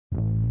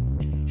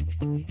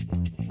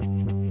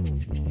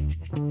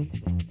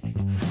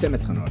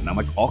Сэмэцхан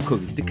намайг Око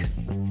гэдэг.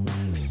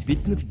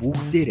 Бид нар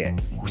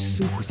бүгдээрээ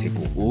хүссэн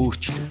хүсээгүй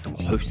өөрчлөгдөн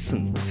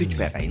хувьсан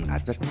өсөж байгаа энэ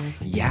газар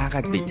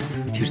яагаад бид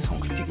тэр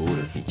сонголтыг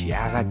өөрөө хийж,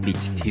 яагаад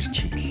бид тэр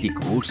чиглэлийг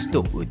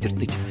өөрсдөө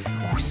удирдах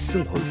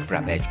хүссэн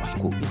хувилбараа байж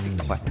болохгүй гэдэг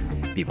тухай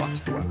би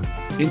боддог байна.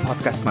 Энэ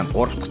подкаст маань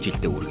 3 дахь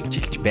жилдээ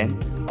үргэлжилж байна.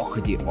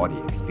 Okodi Ori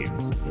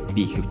Experience.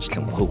 Би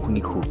хөвчлэн хувь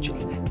хүний хөгжил,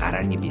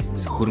 гарааны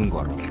бизнес, хөрөнгө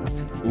оруулалт,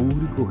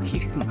 өөрийгөө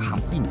хэрхэн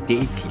хамгийн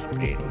дээд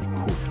хэлбэрээр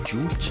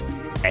хөгжүүлж,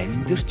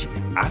 амьдарч,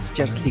 аз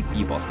жаргалыг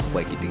бий болгох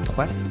вэ гэдэг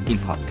тухай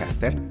энэ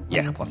подкастаар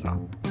ярих болно.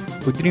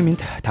 Өдрийн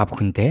мэнд та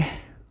бүхэндээ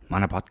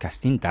манай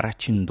подкастын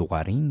дараагийн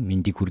дугаарын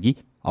мэндийг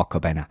хүргэе. Око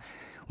байна.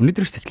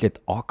 Өнөөдрөөс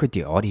эхлээд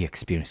Okodi Ori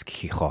Experience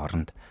гэхийнхээ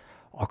оронд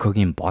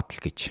Окогийн бодол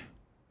гэж,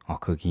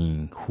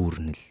 Окогийн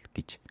хүүрнэл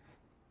гэж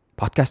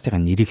подкастын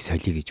нэрийг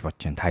солиё гэж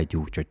бодож байна. Та хэд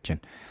юу гэж бодож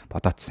байна?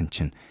 Бодоодсэн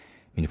чинь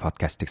миний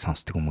подкастыг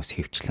сонсдог хүмүүс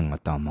хөвчлэн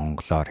одоо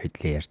монголоор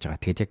хэдлээ ярьж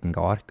байгаа. Тэгээд яг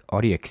ингээ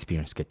Ori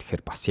Experience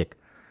гэхээр бас яг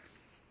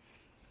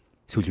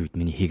сүүлийн үед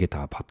миний хийгээд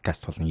байгаа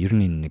подкаст болон ер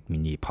нь нэг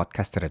миний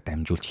подкастаараа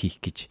дамжуулж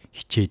хийх гэж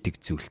хичээдэг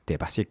зүйлтэй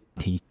бас яг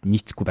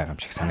нийцэхгүй байгаа юм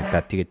шиг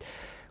санагдаад тэгээд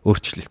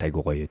өөрчлөлт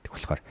айгуу гоё байдаг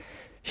болохоор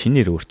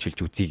шинээр өөрчилж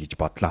үзье гэж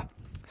бодлоо.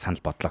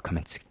 Санал бодлоо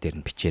комент хэсэг дээр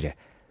нь бичээрэй.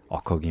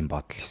 Окогийн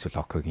бодол эсвэл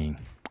Окогийн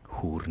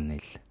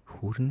хүүрнэл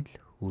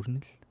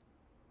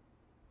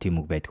тийм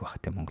үг байдаг бах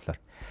тийм монголоор.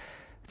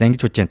 За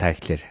ингэж бодож та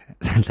ихлээр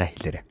саналаа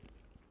хэлээрэй.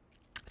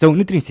 За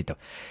өнөөдрийн сэдв.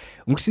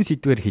 Өнгөрсөн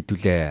сэдвээр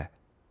хэдүүлээ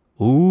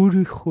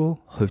өөрийнхөө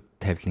хувь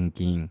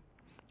тавилангийн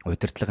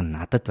удирдлага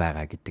надад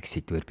байгаа гэдэг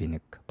сэдвээр би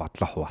нэг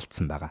бодлоо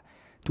хуваалцсан байгаа.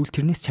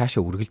 Тэгвэл тэрнээс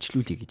цаашаа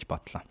үргэлжлүүлэе гэж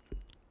бодлоо.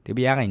 Тэгээ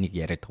би яагаад энийг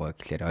яриад байгаа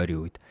гэхээр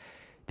ойрын үед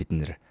бид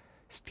нэр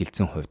сэтгэл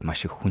зүйн хувьд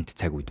маш их хүнд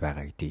цаг үед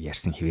байгаа гэдгийг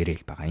ярьсан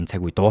хэвээрэл байгаа. Энэ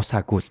цаг үе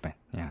дуусаагүй л байна.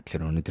 Яг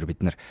тэгэхээр өнөөдөр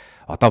бид нар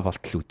одоо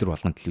болтол өдөр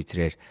болгон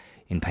телевизээр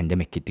энэ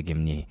пандемик гэдэг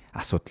юмны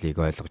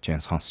асуудлыг ойлгож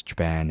байна, сонсож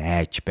байна,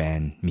 айж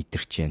байна,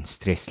 мэдэрч байна,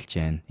 стресслж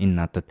байна. Энэ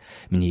надад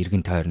миний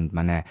эргэн тойронд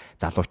манай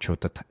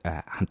залуучуудад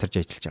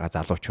хамтарч ажиллаж байгаа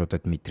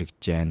залуучуудад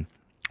мэдрэгдэж байна.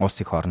 Улс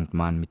их хооронд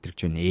маань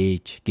мэдрэгж байна.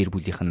 Ээж, гэр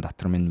бүлийнхэн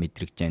дотор минь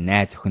мэдрэгж байна.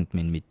 Найз охинд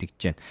минь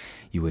мэдрэгж байна.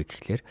 Юу вэ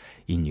гэхлээр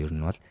энэ ер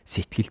нь бол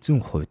сэтгэл зүйн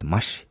хувьд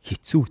маш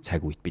хэцүү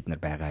цаг үед бид нар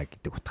байгаа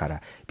гэдэг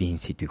утгаараа би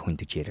энэ сэдвийг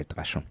хөндөж яриад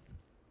байгаа шүү.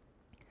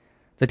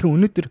 За тэгэхээр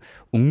өнөөдөр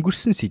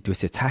өнгөрсөн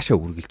сэдвээсээ цаашаа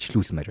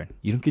үргэлжлүүлмээр байна.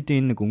 Ерөнхийдөө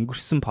энэ нэг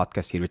өнгөрсөн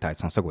подкаст хэрвээ та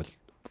сонсог бол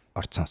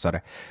орц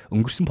сонсоорой.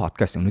 Өнгөрсөн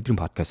подкаст, өнөөдрийн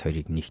подкаст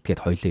хоёрыг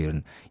нэгтгээд хоёлаа ер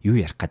нь юу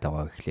ярих гээд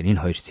байгаа гэхлээр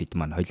энэ хоёр сэдв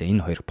маань хоёлаа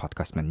энэ хоёр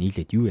подкаст маань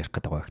нийлээд юу ярих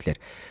гээд байгаа гэхлээр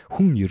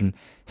хүн ер нь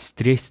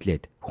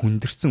стресслээд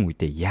хүндэрсэн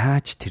үедээ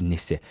яаж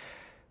тэрнээсээ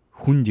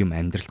хүнд юм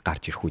амьдралд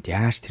гарч ирэх үед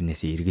яаж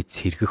тэрнээсээ эргэж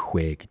сэргэх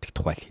вэ гэдэг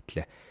тухай л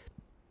хэллээ.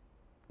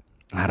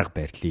 Арга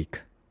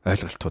барилыг,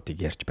 ойлголтуудыг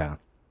ярьж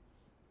байгаа.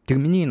 Тэг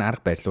миний энэ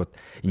арга барилууд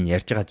энэ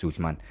ярьж байгаа зүйл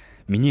маань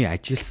миний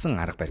ажилласан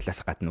арга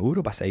барилаас гадна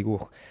өөрөө бас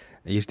айгүй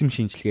эрдэм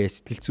шинжилгээ,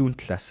 сэтгэл зүйн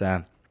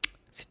талаасаа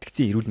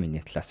сэтгцийн эрүүл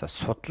мэндийн талаас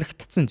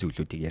судлагдсан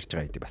зүйлүүдийг ярьж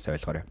байгаа гэдэг бас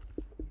ойлгоорой.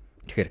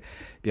 Тэгэхээр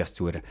би бас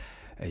зүгээр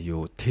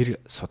тэр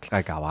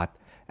судалгааг аваад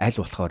аль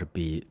болохоор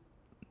би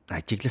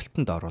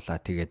ажиглалтанд оруулаа.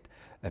 Тэгээд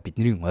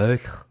бидний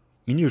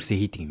миний ерөөсөө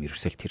хийдэг юм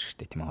ерөөсөө тэр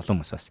штэ тийм олон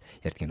хүмүүс бас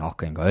ярьдаг энэ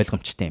Око ингээ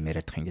ойлгомжтой юм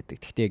яриадах юм гэдэг.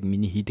 Гэхдээ яг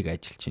миний хийдэг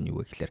ажил чинь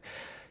юу вэ гэхээр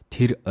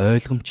тэр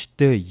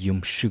ойлгомжтой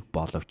юм шиг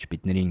боловч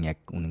бидний яг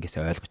үнэнгээс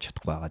ойлгож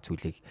чадахгүй байгаа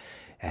зүйлийг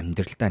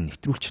амьдралдаа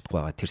нэвтрүүлж чадахгүй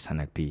байгаа тэр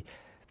санааг би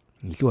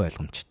илүү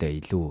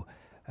ойлгомжтой, илүү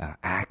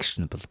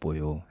actionable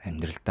буюу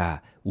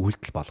амьдралдаа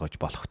үйлдэл болгож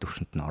болох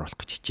төвшөнд нь оруулах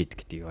гэж хичээдэг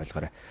гэдгийг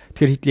ойлгоорой.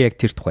 Тэгэхээр хэдλээ яг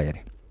тэр тухай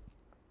яриа.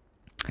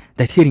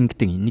 Тэгэхээр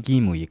ингэдэг нэг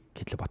юм үеийг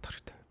хэдлээ бодох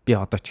хэрэгтэй. Би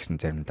одоо ч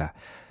гэсэн заримдаа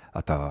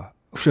одоо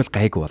өвшөөл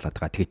гайгүй болоод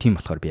байгаа. Тэгээ тийм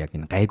болохоор би яг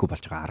энэ гайгүй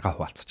болж байгаа аргаа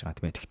хуваалцаж байгаа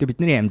тийм ээ. Гэхдээ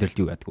бидний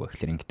амьдралд юу яадаг вэ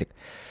гэхээр ингэдэг.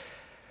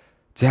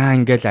 За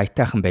ингээл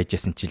айтайхан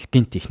байжсэн чил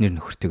гинт ихнэр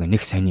нөхөртөөгөө нэг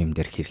сони юм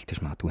дээр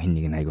хэрэлдэж магадгүй хин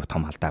нэг нь айгуу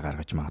том алдаа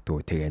гаргаж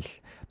магадгүй тэгэл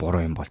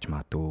буруу юм болж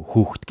магадгүй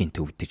хөөхт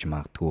гинт өвдөж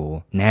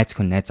магадгүй найз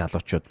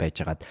залуучууд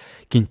байжгаад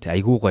гинт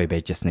айгуу гоё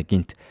байжснаа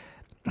гинт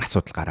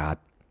асуудал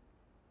гараад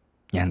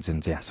янз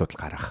янзын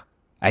асуудал гарах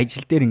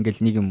ажил дээр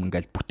ингээл нэг юм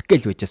ингээл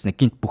бүтгэл байжснаа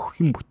гинт бүх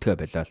юм бүтгээ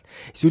болоод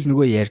эсвэл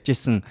нөгөө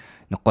ярьжсэн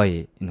нэг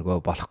гоё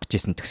нөгөө болох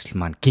гэжсэн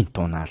төсөл маань гинт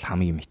унаал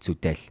хамгийн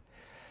хэцүүдэл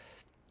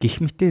гих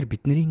мэтэр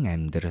бидний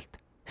амьдралд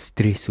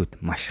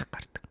стрессүүд маш их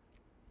гардаг.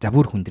 За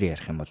бүр хүндрээ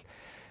ярих юм бол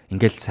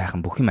ингээл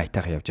сайхан бүх юм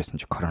айтайхан явж байсан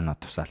чи корона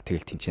тусаал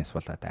тэгэл тэнцэнс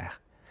болоод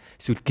байх.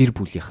 Эсвэл гэр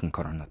бүлийнхэн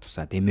корона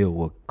тусаад, эмээ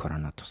өвөө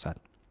корона тусаад.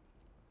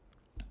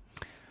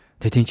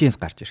 Тэгээ тэнцэнс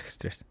гарч ирэх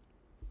стресс.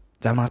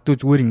 За магадгүй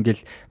зүгээр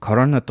ингээл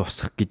корона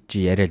тусах гэж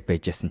яриад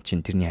байжсэн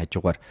чинь тэрний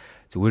хажуугаар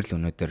зүгээр л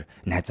өнөөдөр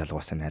найз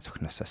залгуусаа найз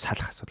охиноосоо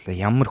салах асуудал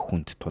ямар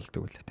хүнд тулдаг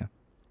вэ тийм.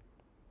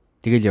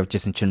 Тэгэл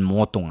явжсэн чинь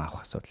муудун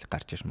авах асуудал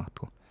гарч ирж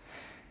магадгүй.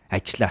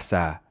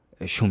 Ажлаасаа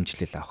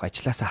шүмжлэл авах,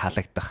 ажлаасаа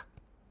халагдах.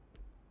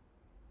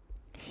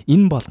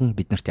 Энэ болгон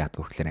биднэрт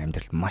яадаг вэ гэхээр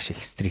амьдралд маш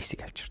их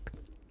стрессийг авчирдаг.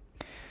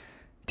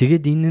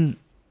 Тэгээд энэ нь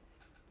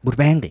бүр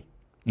байнгын.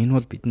 Энэ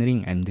бол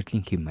бидний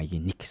амьдралын хэм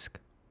маягийн нэг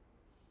хэсэг.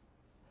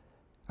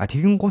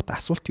 Тэгэн гут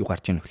асуулт юу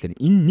гарч ийнэ гэхээр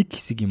энэ нэг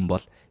хэсэг юм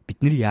бол бид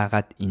нар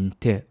яагаад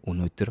энэтэй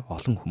өнөөдөр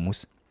олон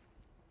хүмүүс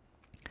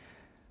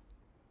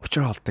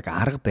учир холдог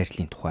арга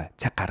барилын тухай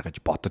цаг гаргаж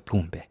боддггүй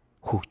юм бэ?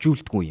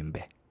 Хөгжүүлдэггүй юм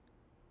бэ?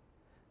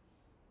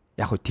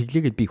 Яг хөө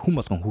тэглээгээд би хүн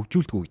болгон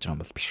хөгжүүлдэггүй гэж байгаа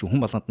юм бол биш.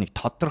 Хүн болгонд нэг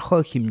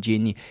тодорхой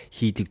хэмжээний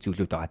хийдэг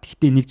зүйлүүд байгаа.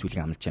 Гэхдээ нэг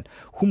зүйлийг амлаж байна.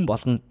 Хүн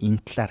болгон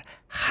энэ талаар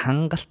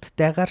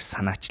хангалттайгаар,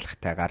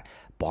 санаачлагтайгаар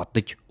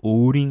бодож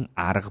өөрийн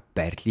арга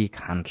барилыг,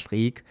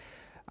 хандлагыг,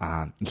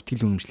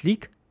 итгэл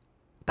үнэмшлийг,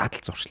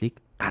 дадал зуршлыг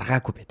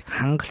гаргаагүй байдаг.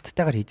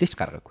 Хангалттайгаар хизээч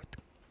гаргаагүй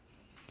байдаг.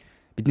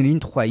 Бид нар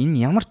энэ тухай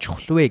энэ ямар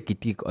чухал вэ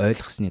гэдгийг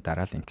ойлгосны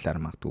дараа л энэ талаар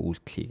магадгүй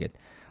үйлдэл хийгээд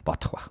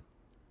бодох байх.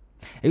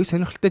 Аюу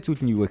сонирхолтой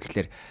зүйл нь юу вэ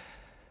гэхээр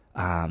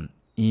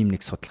ийм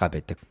нэг судалгаа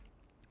байдаг.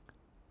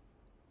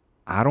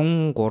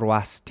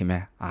 13-аас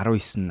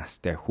 19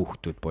 настай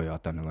хүүхдүүд буюу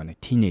одоо нэг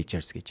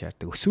teenagers гэж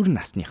ярьдаг. Өсвөр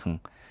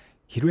насныхан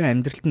хэрвээ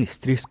амьдралд нь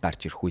стресс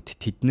гарч ирэх үед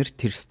тэд нэр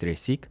тэр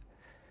стрессийг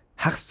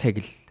хагас цаг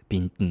л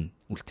биед нь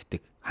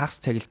үлддэг. Хагас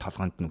цаг л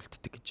толгоонд нь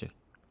үлддэг гэж байна.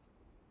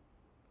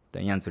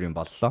 Одоо янз бүрийн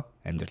боллоо.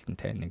 Амьдралд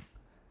нь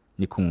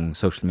нэг хүн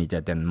сошиал медиа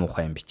дээр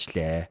муухай юм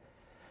бичлээ.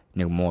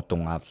 Нэг муу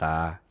дун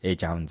авлаа,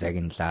 ээж аав нь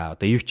загинлаа.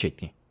 Одоо юу ч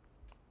хийдгийг.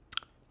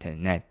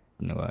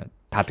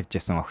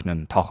 Таалагджсэн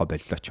охин нь тоохоо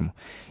боллоо ч юм уу.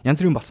 Янз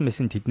бүрийн болсон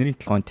байсан тэдний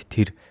толгойд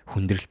тэр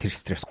хүндрэл, тэр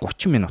стресс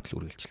 30 минут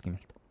л үргэлжилдэг юм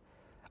л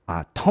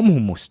да. Том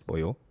хүмүүст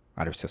буюу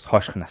 19-с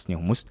хойших насны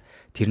хүмүүст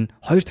тэр нь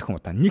 2 дахин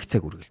удаа 1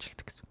 цаг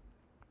үргэлжилдэг гэсэн.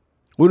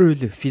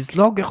 Өөрөөр хэлбэл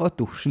физиологийнхоо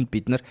төвшөнд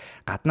бид нар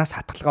гаднаас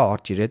хатгалгаа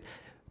орж ирээд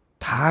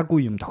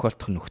таагүй юм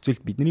тохиолдох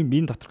нөхцөлд бидний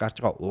биеийн дотор гарч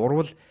байгаа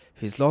урвал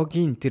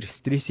физиологийн тэр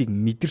стрессийг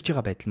мэдэрч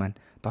байгаа байдал маань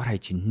дор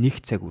хаяж 1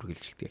 цаг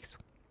үргэлжилдэг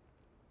гэсэн.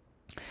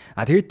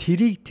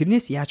 Тэгээд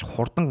тэрнээс яаж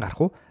хурдан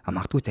гарах уу?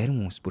 Магадгүй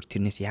зарим хүмүүс бүр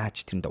тэрнээс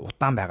яаж тэрэнд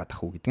удаан байгаад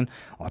ах уу гэдэг нь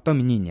одоо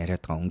миний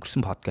яриад байгаа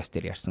өнгөрсөн подкаст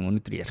дээр ярьсан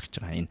өнөөдөр ярих гэж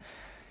байгаа энэ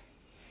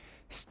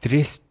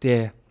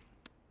стресстэй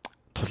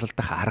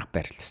тулалдах арга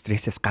барил,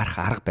 стрессээс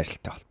гарах арга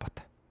барилтай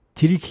холбоотой.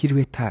 Тэрийг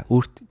хэрвээ та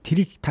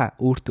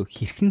өөртөө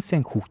хэрхэн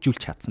сайн хөгжүүлж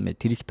чадсан бэ?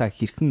 Тэрийг та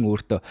хэрхэн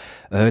өөртөө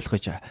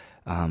ойлгож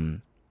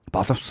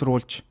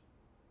боловсруулж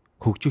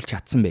хөгжүүлж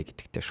чадсан бэ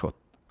гэдэгтэй шууд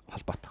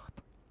холбоотой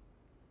байна.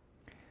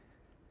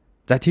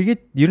 За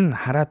тэгээд ер нь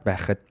хараад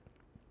байхад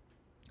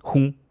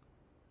хүн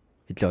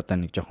хэдий одоо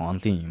нэг жоохон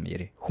онлайн юм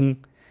яриа. Хүн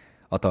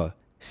одоо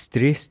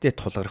стресстэй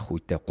тулгарх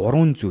үедээ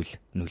 3 зүйл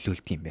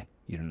нөлөөлдөг юм байна.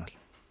 Ер нь бол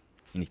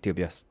энийг тэгээ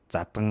би бас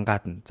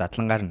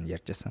задлангаар нь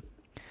ярьжсэн.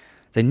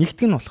 За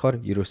нэгт нь болохоор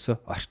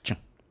ерөөсөө орчин.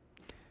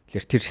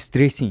 Тэгэхээр тэр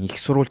стрессийн их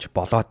сурулж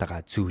болоод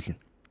байгаа зүйл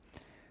нь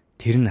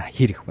тэр нь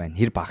хэр их байна,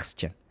 хэр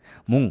багасж байна.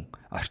 Мөн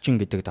орчин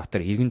гэдэг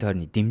дотор эргэн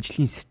тойрны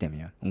дэмжлэгийн систем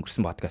юм.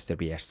 Өнгөрсөн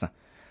подкастаар би ярьсан.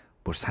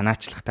 Бүр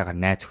санаачлагтайгаар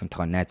найз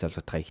охинтойгоо найз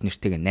залуутайгаа их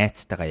нэртэйгээ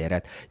найзтайгаа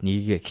яриад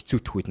нэгийг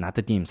хэцүүдэх үед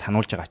надад ийм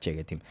сануулж байгаа ч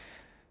гэдэг юм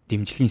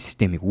дэмжлэгийн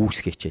системийг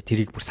үүсгээч.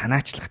 Тэрийг бүр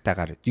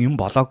санаачлагтайгаар юм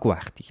болоогүй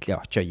байхад ихлэ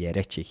очоо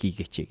яриач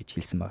хийгээч гэж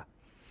хэлсэн байна.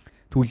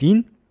 Тэгвэл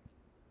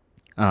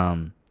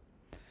энэ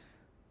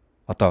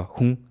одоо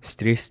хүн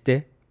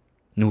стресстэй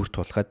нүүр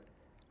тулахад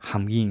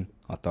хамгийн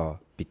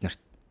одоо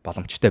биднэрт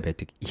боломжтой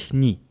байдаг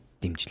эхний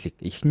дэмжлэг,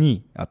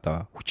 эхний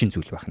одоо хүчин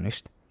зүйл байх нь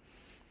шүү дээ.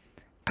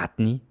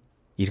 Гадны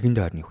эргэн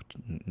тойрны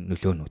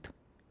нөлөөнүүд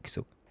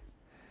гэсэн үг.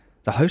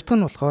 За хоёр дахь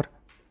нь болохоор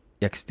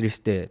яг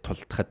стресстэй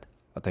тулдахад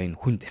одоо энэ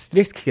хүнд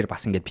стресс гэхээр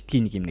бас ингээд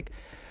битгий нэг юм нэг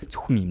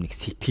зөвхөн юм нэг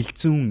сэтгэл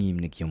зүйн юм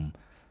нэг юм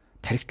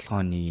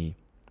тархитлагооны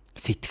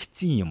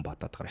сэтгцэн юм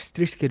бодоод байгаа.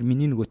 Стресс гэхээр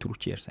миний нөгөө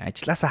түрүүч ярьсан.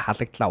 Ажлаасаа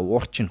халагдлаа,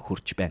 уурч нь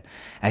хурж байна.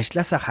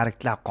 Ажлаасаа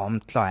харагдлаа,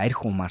 гомдлоо,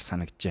 арх умаар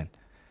санагдаж байна.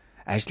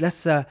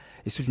 Ажлаасаа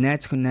эсвэл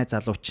найз охин найз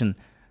залууч нь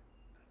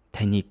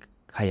таныг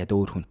хаяад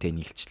өөр хүнтэй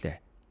нийлчлээ.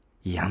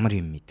 Ямар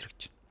юм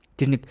мэдрэгч.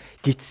 Тэр нэг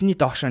гидсний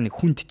доошоо нэг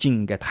хүнд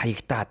чин ингээд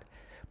хаягдаад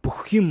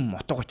бүх юм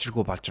утга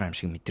учиргүй болж байгаа юм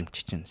шиг мэдрэмж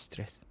чинь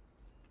стресс.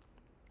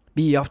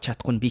 Би явж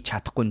чадахгүй, би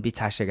чадахгүй, би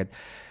цаашаа гээд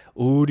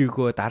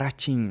өөрийгөө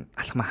дараачийн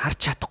алхмаа харж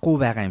чадахгүй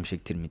байгаа юм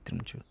шиг тэр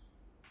мэдрэмж үү.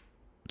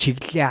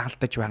 Чиглэлээ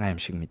алдаж байгаа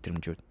юм шиг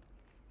мэдрэмж үү.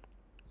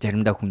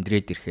 Заримдаа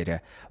хүндрээд ирэхээр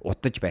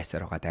удаж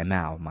байсаар байгаа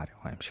амиа авмаар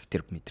байгаа юм шиг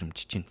тэр мэдрэмж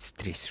чинь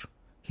стресс шүү.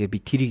 Тэгэхээр би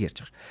тэрийг ярьж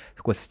байгаа.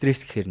 Тэгвэл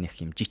стресс гэхээр нэг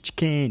юм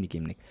жижигхэн нэг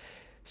юм нэг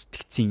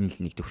сэтгцийн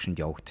л нэг төвшөнд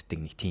явагддаг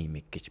нэг тийм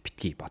юм гэж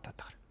битгий бодоод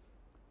байгаа.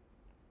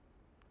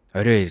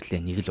 Орой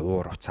ирлээ нэг л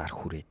уур уцаар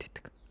хүрээд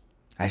идэг.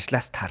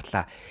 Ажлаас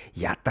тарлаа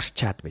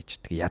ядарчаад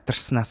байждаг.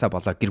 Ядарснаасаа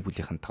болоо гэр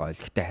бүлийнхэнтэйгээ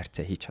ойлгохтой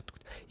харьцаа хийж чаддаг.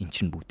 Эн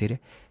чинь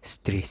бүгдээрээ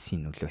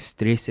стрессийн нөлөө.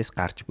 Стрессээс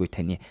гарч буй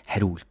таны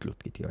хариу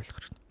үйлдэлүүд гэдгийг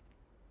ойлгох хэрэгтэй.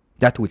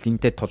 За тэгвэл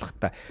энэтэй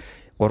тулахтаа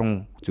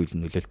 3 зүйл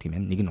нөлөөлдөг юм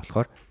байна. Нэг нь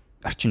болохоор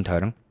орчин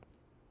тойрон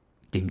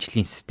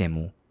дэмжлэгийн систем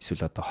үү,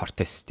 эсвэл одоо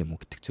хортой систем үү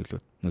гэдэг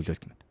зүйлүүд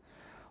нөлөөлдөг юм байна.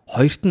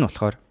 Хоёрт нь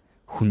болохоор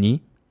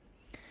хүний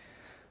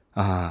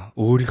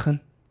өөрийнх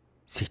нь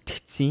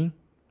сэтгцийн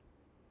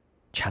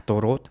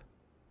чадварууд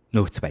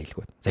нөөц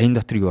баялгууд. За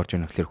энэ дотор юу орж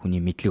байгаа нөхлөөр хүний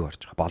мэдлэг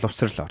орж байгаа,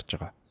 боловсрал орж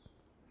байгаа.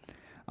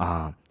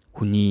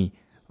 Хүний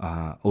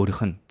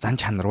өөрийнх нь зан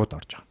чанарууд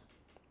орж байгаа.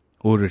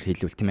 Өөрөөр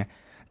хэлбэл тийм ээ.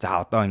 За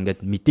одоо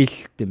ингээд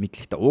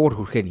мэдлэгтэй уур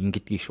хүрхээр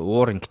ингэдгийг шүү,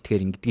 уур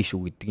ингэдэгээр ингэдгийг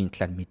шүү гэдгийн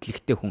талаар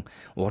мэдлэгтэй хүн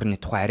уурны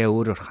тухай арай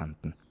өөрөөр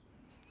хандна.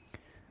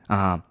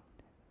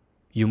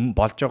 юм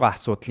болж байгаа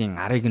асуудлын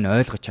арыг нь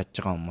ойлгож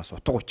чадж байгаа хүмүүс,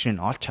 утга учирыг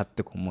нь олж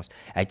чаддаг хүмүүс,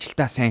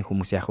 ажилдаа сайн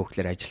хүмүүс яах вэ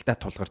гэхээр ажилдаа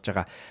тулгарч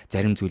байгаа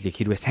зарим зүйлийг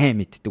хэрвээ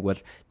сайн мэддэг бол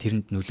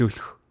тэрэнд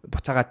нөлөөлөх,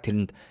 буцаагаад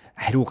тэрэнд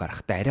хариу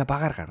гаргахтаа арай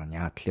багаар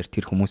гаргана. Яагаад тэгэхээр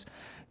тэр хүмүүс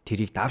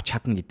тэрийг давж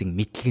чадна гэдэг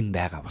мэдлэг нь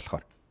байгаа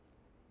болохоор.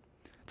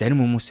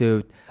 Зарим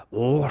хүмүүсийн хувьд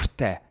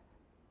ууртай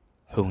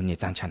хувийн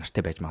зан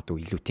чанартай байж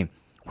магадгүй, илүү тийм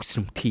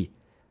үсрэмтгий,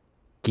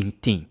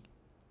 гинтийн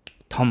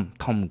том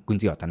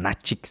гүнзгий одоо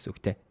начиг гэсэн үг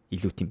те,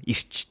 илүү тийм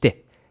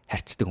эрчтэй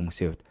харьцдаг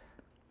хүмүүсийн хувьд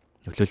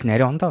нөлөөлөл нь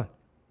арай ондоо.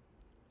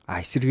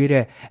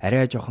 Эсвэргээрээ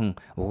арай жоохон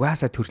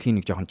угаасаа төрлийн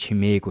нэг жоохон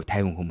чимээгүй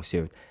 50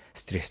 хүмүүсийн хувьд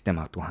стресстэй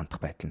магадгүй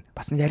хандах байдал нь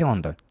бас нэг арай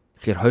ондоо.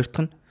 Тэгэхээр хоёр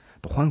дахь нь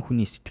тухайн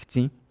хүний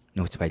сэтгцийн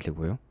нөөц баялаг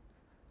буюу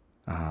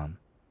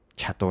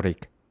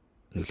чадварыг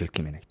нөлөөлөх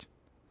юм байна гэж.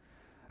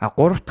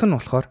 Гурав дахь нь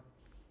болохоор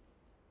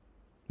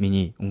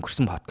миний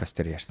өнгөрсөн подкаст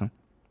дээр ярьсан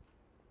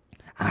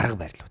арга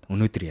барилууд.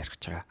 Өнөөдөр ярих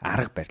гэж байгаа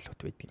арга барилууд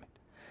байдаг юм байна.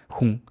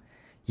 Хүн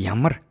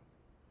ямар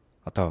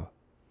одоо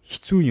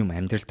хэцүү юм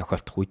амьдрал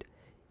тохиолдох үед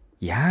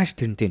яаж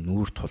тэрнтэй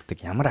нүүр тулдаг,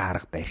 ямар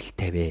арга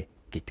барилтай вэ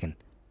гэдэг нь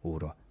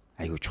өөрөө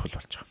аюул чухал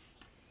болж байгаа.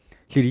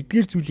 Тэгэхээр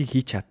эдгээр зүйлийг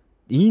хийж чад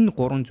энэ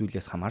гурван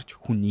зүйлээс хамаарч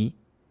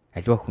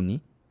аливаа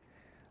хүний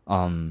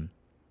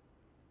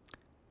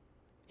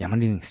ямар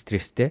нэгэн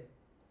стресстэй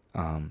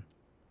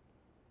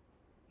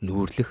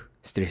нүүрлэх,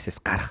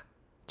 стрессээс гарах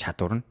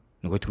чадвар нь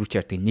нөгөө түрүүч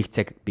ярьдаг 1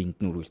 цаг биед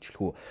нь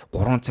үргэлжлэх үү,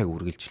 3 цаг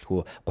үргэлжлэх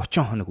үү,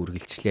 30 хоног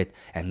үргэлжлээд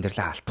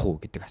амьдралаа алдах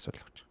уу гэдэг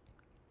асуудал болж байна.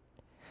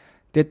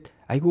 Тэгэд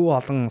айгүй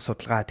олон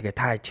судалгаа тэгээ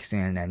та ч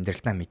гэсэн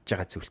амьдралдаа мэдж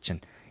байгаа зүйл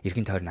чинь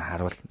эргэн тойрноо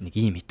харуул нэг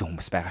ийм хитэн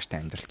хүмүүс байгаа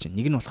штэ амьдрал чинь.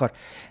 Нэг нь болохоор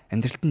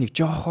амьдралд нэг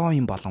жоохоо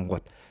юм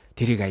болонгууд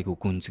тэрийг айгүй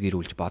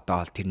гүнзгийрүүлж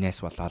бодоол,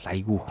 тэрнээс болоод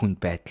айгүй хүнд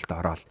байдалд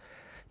ороод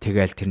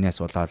тэгэл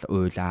тэрнээс болоод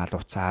уйлаал,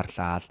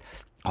 уцаарлал,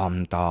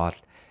 гомдоол,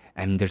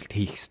 амьдралд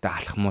хийх ёстой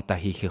алхмуудаа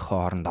хийхээ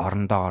хооронд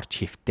орондоо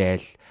орж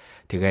хөвтэйл,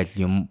 тэгэл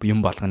юм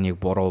болгоныг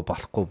буруу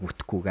болохгүй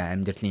бүтэхгүйгээ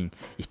амьдралын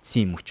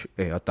эцсийн мөч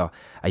одоо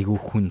айгүй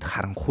хүнд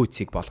харанхуй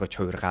цэг болгож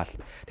хувиргаал,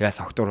 тэгээ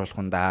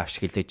согтууруулахундаа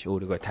ашиглаж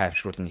өөрийгөө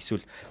тайвшруулна,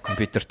 эсвэл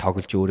компьютер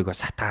тоглож өөрийгөө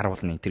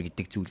сатааруулна энэ төр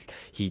гэдэг зүйл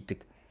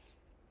хийдэг.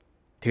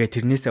 Тэгээ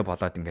тэрнээсээ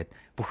болоод ингээд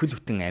бүхэл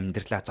бүтэн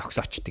амьдралаа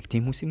зогсоочдөг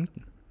тийм хүмүүсийг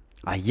мэднэ.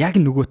 Яг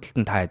нөгөө талд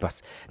нь та хэд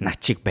бас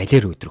начиг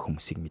балер өдрөх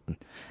хүмүүсийг мэднэ.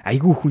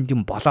 Айгүй хүнд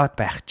юм болоод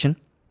байх чинь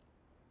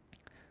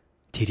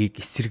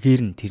тэрийг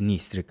эсрэгээр нь тэрний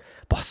эсрэг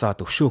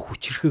босоод өшөө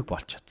хүчрэхэг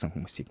болж чадсан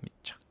хүмүүсийг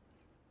мэдж байгаа.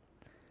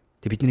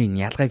 Тэгээ бидний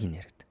энэ ялгааг нь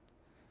яриад.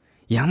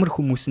 Ямар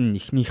хүмүүс нь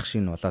эхнийх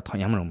шиг нь болоод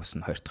ямар хүмүүс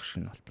нь хоёр дахь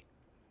шиг нь болдог.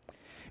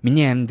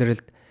 Миний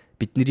амьдралд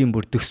бидний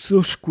бүр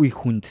төсөөлшгүй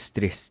хүнд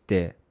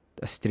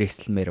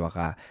стресслмээр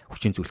байгаа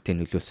хүчин зүйлтэй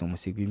нөлөөсөн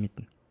хүмүүсийг би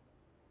мэднэ.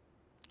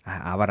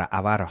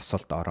 Аваар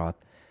осолд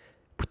ороод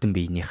бүтэн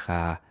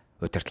биенийхээ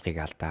удирдлагыг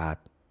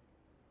алдаад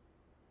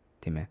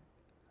тийм ээ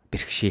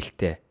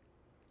бэрхшээлтэй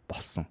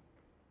болсон.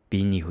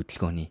 Биений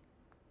хөдөлгөөний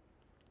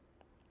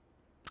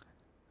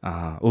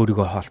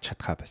өөрийгөө хоолж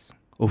чадхаа байсан.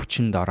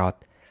 Өвчнөд ороод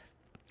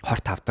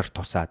хорт тавдар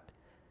тусаад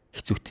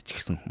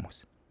хэцүүтчихсэн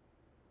хүмүүс.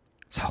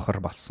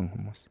 Сохор болсон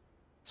хүмүүс.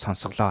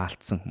 Сонсголоо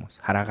алдсан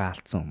хүмүүс. Хараагаа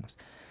алдсан хүмүүс.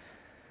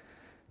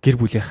 Гэр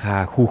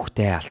бүлийнхаа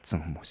хүүхдээ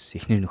алдсан хүмүүс.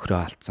 Эхнэр нөхрөө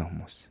алдсан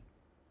хүмүүс.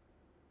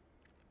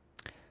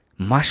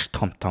 Маш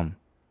том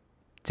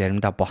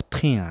заримдаа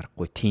ботхын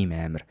аргагүй тийм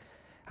амар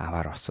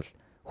аваар осол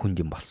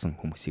хүнд юм болсон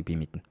хүмүүсийг би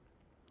мэднэ.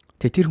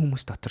 Тэгээ тэр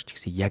хүмүүс дотор ч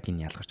гэсэн яг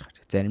энэ ялгарч гарч.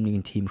 Зарим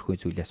нэг нь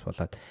тиймэрхүү зүйлээс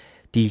болоод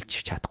дийлж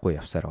чадахгүй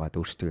явсаар байгаад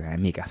өөрсдөө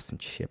амийг авсан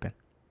жишээ байна.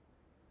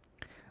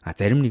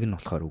 Зарим нэг нь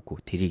болохоор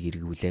үгүй тэрийг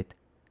эргүүлээд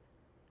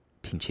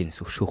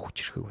тэнчэнээс өшөө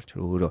хүчрэхэг болж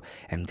өөрөө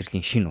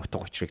амьдралын шин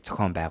утга учирыг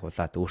зохион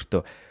байгуулад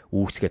өөртөө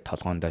үүсгээд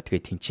толгоондоо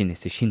тэгээ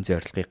тэнчэнээс шин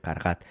зорилгыг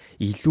гаргаад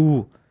илүү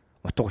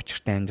утга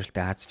учиртай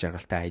амьдралтай аз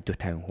жаргалтай айдуу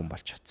тайван хүн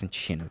болж чадсан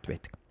жишээнүүд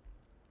байдаг.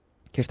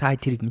 Тэгэхээр та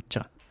тэрийг мэдж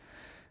байгаа.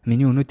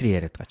 Миний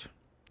өнөөдрийн яриад байгаа.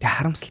 Тэгээ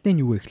харамсалтай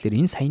нь юу вэ гэхээр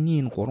энэ саяны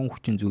энэ гурван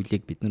хүчин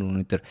зүйлийг бид нар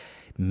өнөөдөр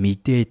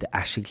мэдээд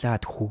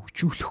ашиглаад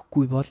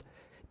хөгжүүлэхгүй бол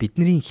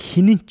бидний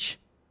хинэнч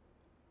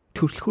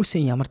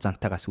төрөлхөөсөө ямар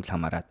зантайгаас үл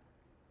хамааран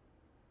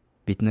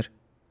бид нар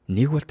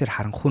нэг бол тэр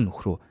харанхуй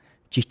нөхрөө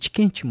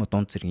жижигхэн ч юм уу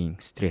дунд зэргийн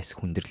стресс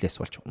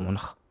хүндрэлээс болж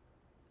унах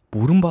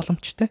бүрэн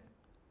боломжтой.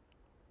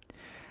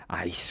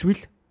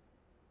 Эсвэл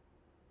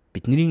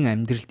бидний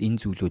амьдралд энэ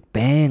зүйлүүд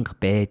байнга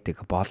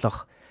байдаг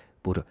болох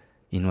бүр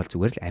энэ бол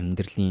зүгээр л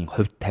амьдралын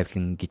хувь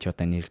тавилан гэж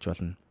одоо нэрлэж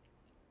болно.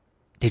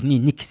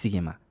 Тэрний нэг хэсэг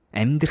юм аа.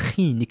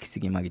 Амьдрахын нэг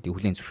хэсэг юм аа гэдэг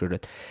хүлээн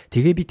зөвшөөрөөд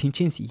тэгээ би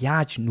тэнцэнс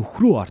яаж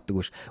нөхрөө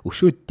ордог вэ?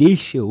 Өшөө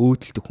дээшээ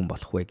өөдөлдөг хүн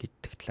болох вэ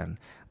гэдэг талаар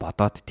нь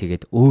бодоод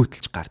тэгээд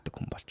өөдөлж гардаг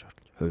хүн болж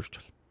хуурж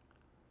бол.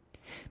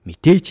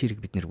 Мэдээж хэрэг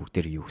бид нар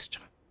бүгдээр юу хүсэж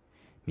байгаа.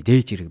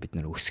 Мэдээж хэрэг бид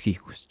нар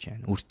өсөхийг хүсэж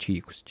байна.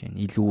 Үржихийг хүсэж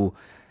байна. Илүү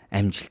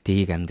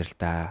амжилтыг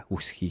амьдралдаа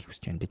үүсгэхийг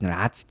хүсэж байна. Бид нар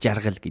аз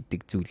жаргал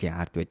гэдэг зүйлийн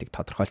ард байдаг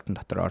тодорхойлолтын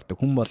дотор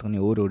ордог. Хүн болгоны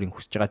өөрийн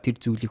хүсэж байгаа тэр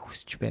зүйлийг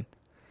хүсэж байна.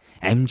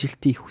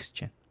 Амжилтыг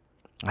хүсэж байна.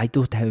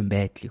 Айдуу тайван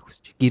байдлыг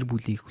хүсэж, гэр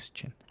бүлийг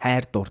хүсэж байна.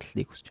 Хайр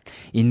дурлалыг хүсэж байна.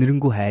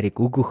 Инэрэнгүү хайрыг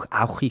өгөх,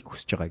 авахыг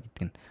хүсэж байгаа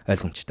гэдэг нь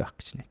ойлгомжтой байх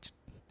гэж найж байна.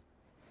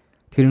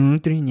 Тэгэхээр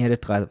өнөөдрийн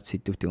яриад байгаа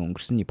сэдвүүтэй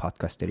өнгөрсөний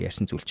подкаст дээр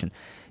ярьсан зүйл чинь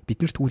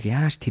бид нарт тэгвэл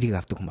яаж тэрийг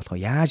авдаг юм болох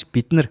вэ? Яаж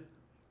бид нар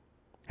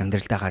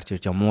амьдралдаа гарч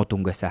ирж байгаа муу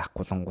дүнгээс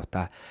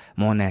авахгүйнгуудаа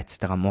муу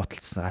найзтайгаа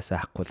мууталцсанаас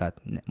авахгүйлаад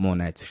муу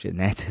найз биш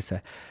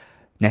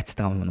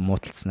найзтайгаа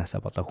мууталцсанаас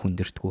болоо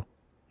хүндэрдэггүй.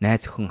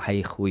 Найз өхөн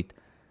хаях үед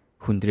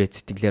хүндрээ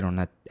сэтгэлээр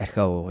унаад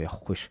архиа уух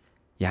явахгүй ш.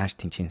 Яаж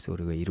тэнцэнс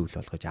өөрийгөө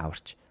ирүүл болгож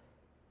аварч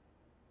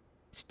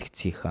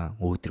сэтгцийнхаа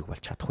өөдрөг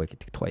болж чадах вэ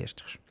гэдэг тухай ярьж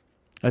байгаа ш.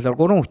 Alors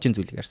 3 хүчин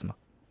зүйлийг ярьсан баг.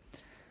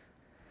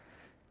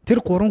 Тэр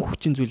 3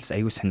 хүчин зүйлс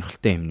аюу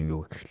сонирхолтой юм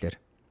юу гэхлээр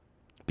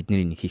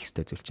бидний нэг хийх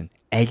ёстой зүйл чинь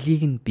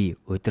алийг нь би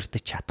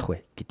удирдах чадах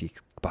вэ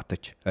гэдгийг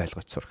бодож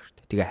ойлгож сурах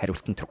хэрэгтэй. Тэгээ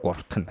хариулт нь тэр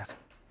 3 дахь нь байна.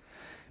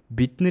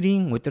 Бидний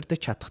удирдах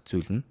чадах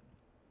зүйл нь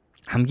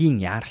хамгийн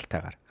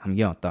яаралтайгаар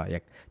хамгийн одоо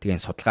яг тэгээ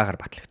судалгаагаар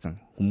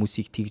батлагдсан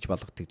хүмүүсийг тэгж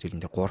болгодог зүйл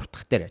нь тэр 3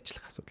 дахь дээр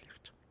ажиллах асуудал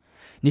ирж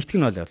байгаа. Нэгтгэх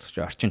нь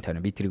бол орчин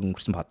тойрон би тэрийг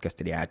өнгөрсөн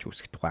подкаст дээр яаж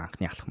үүсгэх тухай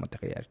анхны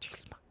алхмуудыг ярьж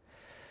эхэлсэн байна.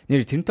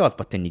 Нэр тэрнтэй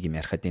холбоотой нэг юм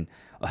ярихад энэ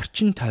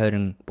орчин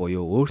тойрон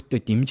буюу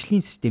өөртөө дэмжлийн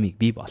системийг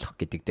бий болгох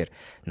гэдэг дээр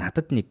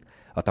надад нэг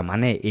одоо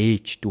манай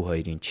ээж дүү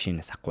хоёрын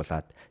жишээнээс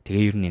ахгуулаад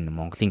тэгээ ер нь энэ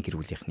Монголын гэр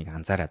бүлийнхнийг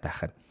анзаараад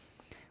байхад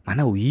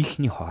манай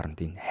үеийнхний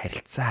хооронд энэ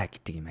харилцаа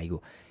гэдэг юм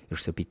айгу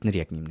ерөөсө бид нар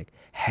яг нэг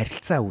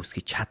харилцаа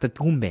үүсгэж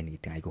чаддгүй юм байна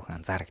гэдэг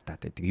айгуухан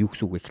анзаарагдаад байдаг. Юу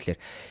гэсэн үг вэ гэхээр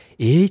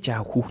ээж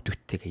аав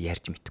хүүхдүүдтэйгээ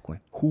ярьж мэдэхгүй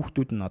байна.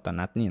 Хүүхдүүд нь одоо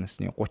надны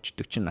насны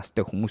 30 40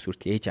 настай хүмүүс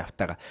хүртэл ээж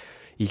аавтайгаа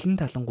илэн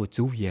талангуй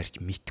зөв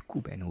ярьж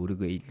мэдэхгүй байна.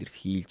 Өөрийгөө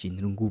илэрхийлж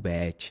инэрэнгүү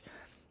байж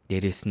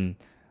дээрэс нь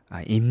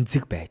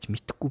эмзэг байж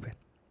мэдэхгүй байна.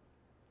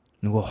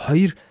 Нөгөө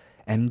хоёр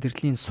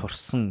амьдралын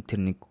сурсан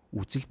тэр нэг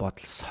үзэл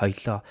бодол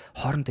соёлоо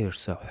хоорондоо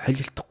ерөөсө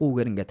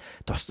холилдохгүйгээр ингээд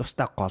тус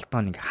тусдаа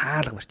голдоо нэг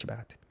хаалга барьж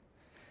байгаад байна.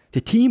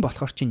 Тэгээ тийм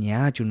болохоор чинь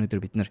яаж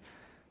өнөөдөр бид нар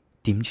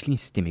дэмжлийн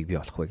системийг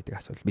бий болох вэ гэдэг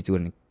асуудал. Би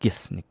зүгээр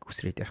нэг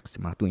үсрээд ярих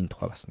гэсэн. Магадгүй энэ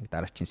тухай бас нэг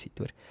дараагийн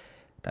сэдвэр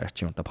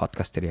дараагийн одоо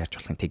подкаст дээр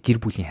ярьж болох юм. Тэг гэр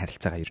бүлийн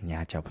харилцаагаа ер нь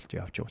яаж явуулж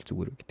явж байгаа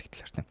зүгээр үү гэдэг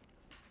талаар тийм.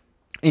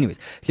 Anyways,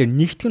 тэгэхээр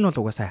нэгтгэх нь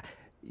бол угаасаа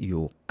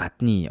юу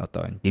гадны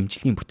одоо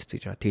дэмжлийн бүтц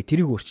гэж байгаа. Тэгээ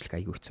тэрийг өөрчлөх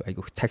аягүй хэцүү.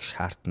 Аягүй цаг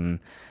шаардна.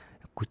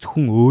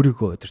 Зөвхөн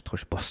өөрийгөө удирдах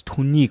биш бусд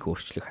хүнийг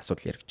өөрчлөх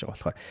асуудал яригдж байгаа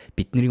болохоор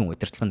бидний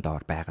удирдлагын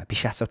доор байгаа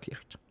биш асуудал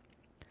яригдж байгаа.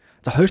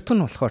 За хоёр дахь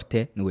нь болохоор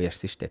нөгөө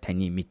ярьсан шүү дээ.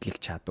 Таны мэдлэг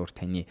чадвар,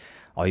 таны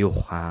оюун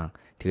ухаан,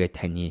 тэгээ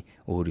таны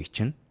өөрийн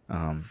чинь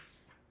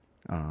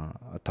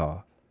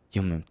одоо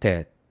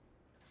юмтэй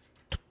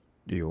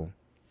юу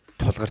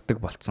тулгардаг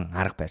болцсон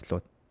арга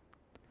барилууд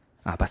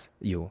бас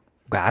юу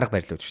арга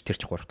барилууд тэр ч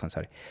 3 дахь нь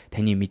sorry.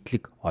 Таны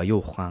мэдлэг, оюун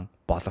ухаан,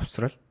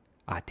 боловсрал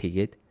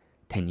тэгээд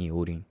таны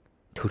өөрийн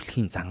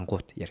төрөлхийн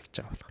зангууд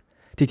яригдж байгаа болохоор.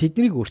 Тэгээ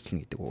тэднийг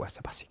өөрчлөнө гэдэг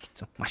угаасаа бас их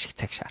хэцүү. Маш их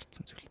цаг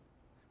шаардсан зүйл.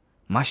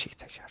 Маш их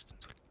цаг шаардсан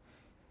зүйл.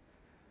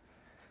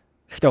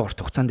 Гэхдээ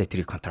урт хугацаанд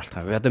тэрийг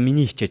контролдох. Одоо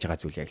миний хичээж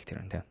байгаа зүйл яг л тэр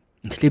юм тийм.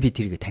 Эхлээ би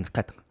тэрийг таних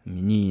гээд байгаа.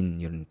 Миний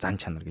энэ ер нь зан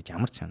чанар гэж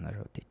ямар чанар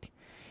байдаг.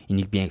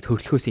 Энийг би яг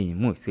төрөлхөөсөө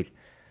юм уу эсвэл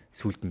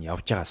сүлд нь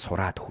явж байгаа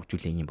сураад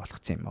хөгжүүлээ юм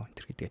болгоцсон юм аа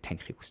тэр гэдгээ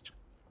танихыг хүсэж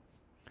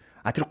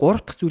байгаа. Тэр 3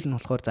 дахь зүйл нь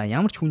болохоор за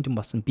ямар ч хүндэн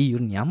болсон би ер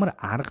нь ямар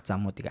арга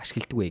замуудыг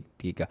ашигладаг вэ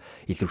гэдгийг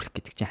илрүүлэх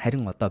гэдэг чинь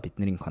харин одоо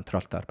бидний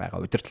контролдоор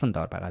байгаа, удирдлагын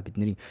доор байгаа,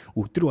 бидний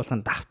өдөр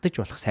болгон давтаж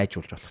болох,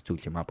 сайжруулж болох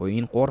зүйл юм аа.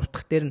 Буюу энэ 3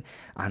 дахь дээр нь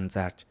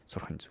анзаарч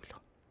сурах зүйл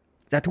байна.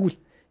 За тэгвэл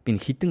би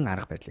хідэн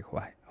арга барилыг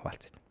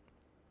хуваалцсан.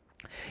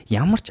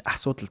 Ямар ч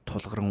асуудал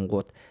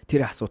тулгарнгууд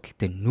тэр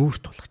асуудалтай нүүр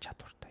тулах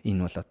чадвартай.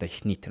 Энэ бол одоо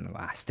эхний тэр нэг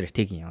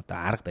стратегийн одоо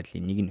арга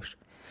барилын нэг нь биш.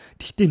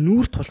 Гэхдээ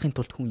нүүр тулахын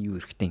тулд хүн юу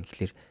хэрэгтэй юм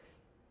гэхэлэр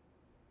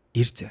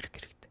эр зориг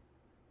хэрэгтэй.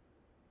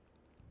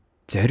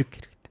 Зориг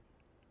хэрэгтэй.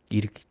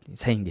 Эрг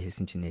сайн ингэ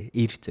хэлсэн чинь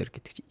эр зориг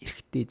гэдэг чинь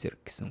эрэгтэй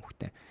зориг гэсэн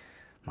үгтэй.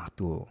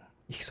 Магадгүй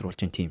их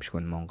сурвалжийн тийм шиг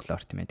байна Монгол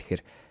орт юм.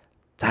 Тэгэхээр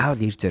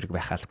заавал эр зориг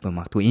байх албагүй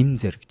магадгүй эм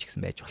зориг ч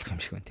гэсэн байж болох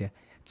юм шиг байна тий.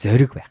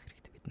 Зориг байх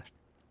хэрэгтэй бид нарт.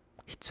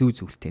 Хэцүү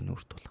зүйлтэй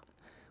нүүр тулах,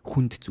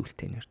 хүнд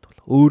зүйлтэй нүүр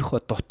тулах, өөрийнхөө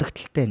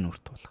дутагдaltaй нүүр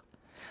тулах.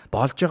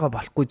 Болж байгаа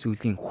болохгүй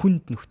зүйлийн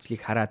хүнд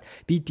нөхцөлийг хараад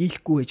би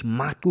дийлэхгүй байж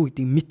магадгүй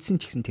гэдгийг мэдсэн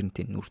ч гэсэн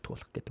тэрнтэй нүүр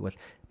тулах гэдэг бол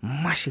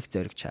маш их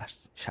зориг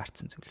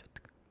шаардсан зүйл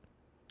байдаг.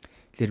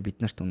 Тэгэхээр бид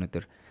нарт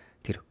өнөөдөр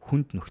тэр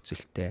хүнд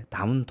нөхцөлтэй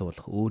даван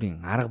туулах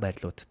өөрийн арга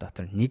барилууд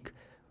дотор нэг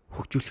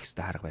хөгжүүлэх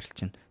ёстой арга барил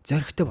чинь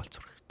зоригтой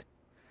болцох хэрэгтэй.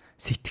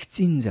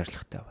 Сэтгцийн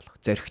зоригтой болох,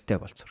 зоригтой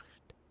болцох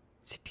хэрэгтэй.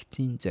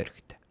 Сэтгцийн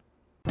зоригтой.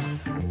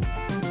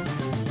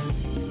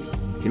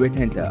 Хэрвээ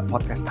танд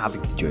подкаст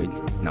таалагдж байвал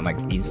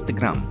намайг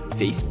Instagram,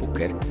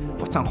 Facebook-ээр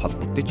буцаан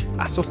холбогдож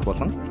асуулт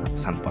болон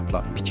санал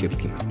бодлоо бичгээ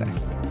битгий мартаарай.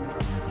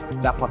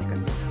 За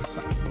подкастаас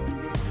сонсоо.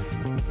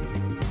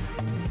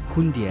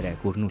 Хүнд яриа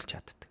гөрнүүлж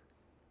чаддаг.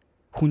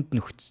 Хүнд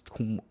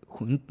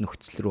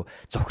нөхцөл рүү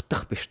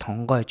зүгтах биш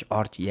тонгойж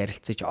орж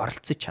ярилцаж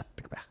оролцож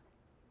чаддаг байх.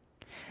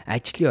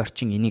 Ажлын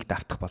орчин энийг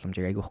давтах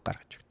боломжийг айгүйх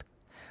гаргаж өгдөг.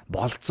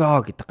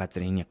 Болзоо гэдэг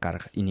газар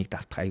энийг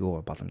давтах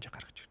айгүй боломжийг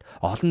гаргаж өгдөг.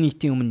 Олон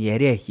нийтийн өмнө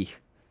яриа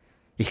хийх,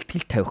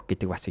 илтгэл тавих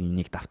гэдэг бас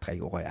энийг давтах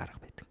айгүй гоё арга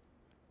байдаг.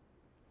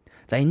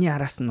 За энэний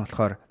араас нь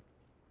болохоор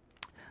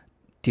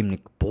тийм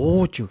нэг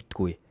бууж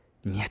өгдөггүй,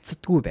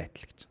 няцдаггүй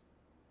байдал гэж.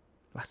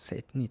 Бас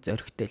эдний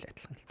зоригтой л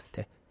адилхан л та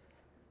тий.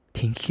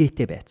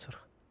 Тэнхээтэй байц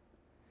сурах.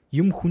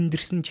 юм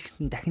хүндэрсэн ч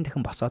гэсэн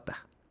дахин босоод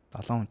байх.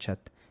 7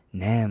 унчаад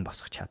 8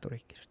 босох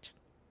чадварыг гэрч.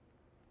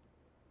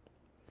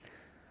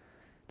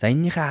 За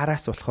энэнийхээ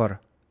араас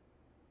болохоор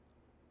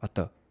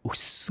одоо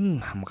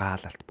өссөн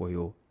хамгаалалт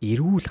буюу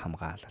эрүүл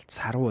хамгаалалт,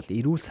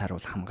 эрүүл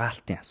сарвал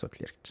хамгаалтын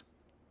асуудал яригч.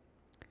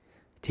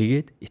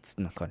 Тэгээд эцэст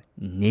нь болохоор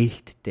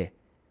нээлттэй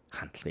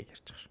хандлагыг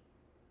ярьж байгаа шүү.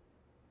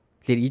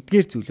 Тэгэхээр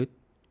эдгээр зүйлүүд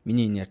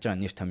миний энэ ярьж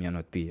байгаа нэр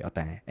томьёонууд би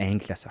одоо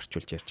англиас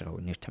орчуулж ярьж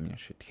байгаа нэр томьёон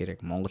шүү. Тэгэхээр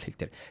яг монгол хэл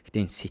дээр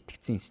гэтээ энэ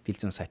сэтгэл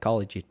зүйн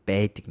psychology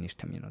байдаг нэр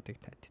томьёонуудыг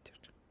таад ярьж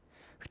байгаа.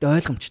 Гэтээ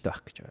ойлгомжтой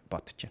байх гэж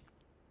бодож байна.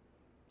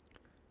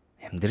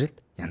 Амьдралд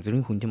янз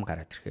бүрийн хүндим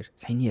гараад ирэхээр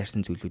саяны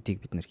ярьсан зүйлүүдийг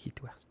бид нэр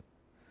хийдэг байх.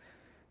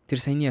 Тэр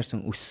саяны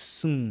ярьсан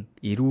өссөн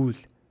эрүүл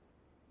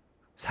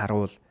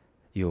сарвал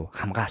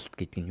хамгаалт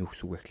гэдэг нь юу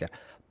гэсэн үг вэ гэхээр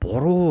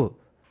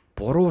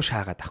буруу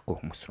шаагаад ахгүй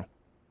хүмүүс рүү.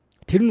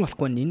 Тэр нь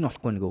болохгүй энэ нь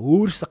болохгүй нэг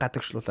өөрөөсөө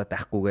гадагшлуулаад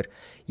байхгүйгээр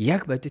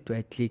яг бодит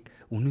байдлыг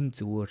үнэн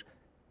зөвөөр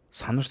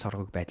сонор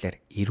соргог байдлаар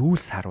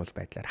эрүүл сарвал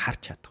байдлаар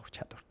харж чадах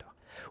чадвартай байна.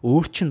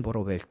 Өөр чинь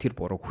буруу байвал тэр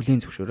бурууг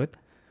хүлээн зөвшөөрөөд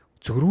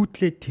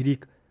зөрүүдлээд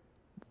тэрийг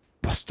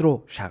бус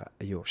руу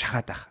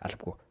шахаад байх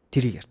албагүй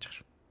тэрийг ярьж байгаа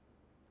шүү.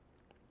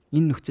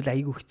 Энэ нөхцөл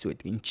айгүй хэцүү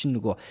байдаг. Эн чинь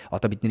нөгөө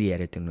одоо бидний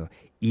яриад байгаа нөгөө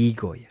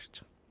эго ярьж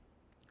байгаа.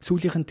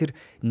 Сүүлийнх нь тэр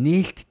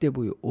нээлттэй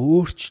буюу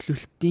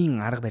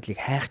өөрчлөлтийн арга барилыг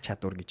хайх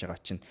чадвар гэж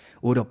байгаа чинь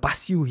өөрөө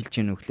бас юу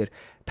хэлж яах вэ гэхээр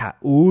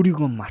та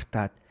өөрийгөө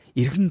мартаад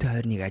эргэн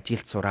тойрныг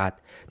ажилд сураад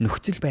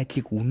нөхцөл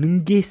байдлыг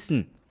үнэнгээс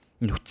нь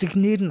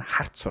нүцгнээр нь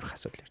харж сурах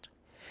асуудал ярьж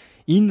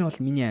байгаа. Энэ бол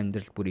миний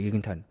амьдралд бүр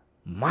эргэн тойрн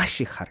маш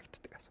их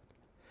харагддаг асуудал.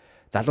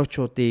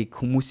 Залуучуудыг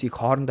хүмүүсийг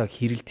хоорондоо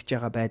хэрэлдэж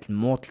байгаа байдал,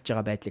 муудалж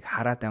байгаа байдлыг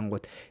хараад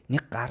ангууд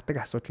нэг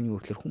гардаг асуудал нь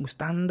юу гэхээр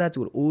хүмүүс дандаа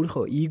зүгээр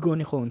өөрийнхөө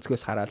эгоныхоо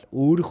өнцгөөс хараад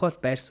өөрийнхөө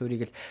л байр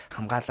суурийг л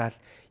хамгаалаад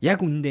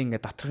яг үнэндээ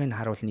ингээд доторхыг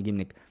харуул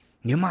нэг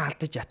юм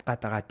алдаж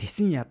ятгаад байгаа,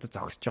 тэсэн ядаж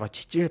зогсож байгаа,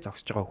 чичрээ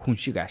зогсож байгаа хүн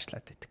шиг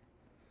аашлаад байдаг.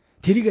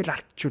 Тэрийг л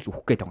алдчихвал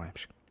үхэх гээд байгаа юм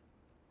шиг.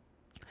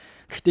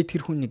 Гэхдээ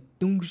тэр хүн нэг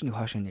дөнгөж нэг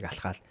хоошоо нэг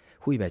алхаал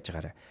хүй байж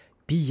байгаарай.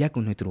 Би яг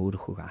өнөөдөр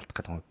өөрийнхөө алдах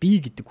гэдэг юм.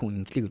 Би гэдэг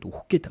хүн инглигээд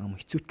үхэх гээд байгаа юм,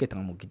 хэцүүт гээд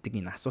байгаа юм гэдэг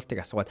энэ асуултыг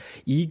асуугаад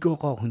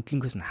эгогоо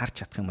хөндлөнгөөс нь харж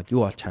чадах юм бол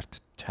юу болж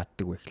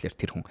чаддаг вэ гэхээр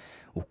тэр хүн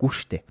үгүй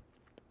штэ.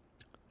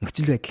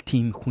 Нөхцөл байдал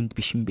тийм хүнд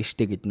биш юм биш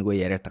дээ гэд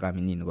нөгөө яриад байгаа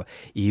миний нөгөө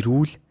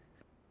эрүүл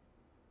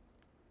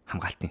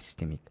хамгаалтын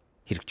системийг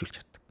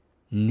хэрэгжүүлж чаддаг.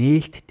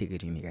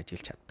 Нээлттэйгээр юмыг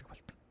ажиллаж чаддаг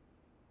болдог.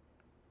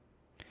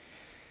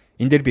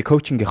 Энд дээр би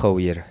коучингийнхаа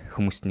үеэр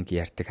хүмүүст нэг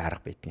ярьдаг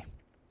арга байдаг.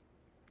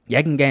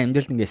 Яг ингээм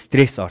амьдралд ингээ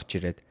стресс орж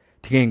ирээд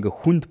тэгээ ингээ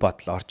хүнд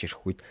бодол орж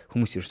ирэх үед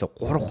хүмүүс ерөөсө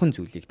 3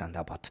 зүйлийг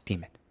дандаа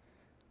боддtiin байна.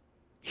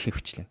 Их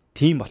хвчлэн.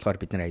 Тийм болохоор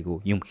бид нар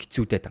айгүй юм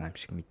хэцүүдээд байгаа юм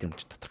шиг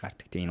мэдрэмж дотор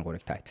гардаг. Тэгээ энэ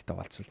 3-ыг таайттай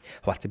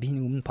хуваалцаа. Би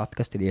нэг өмнө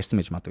подкаст дээр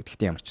ярьсан байж магадгүй.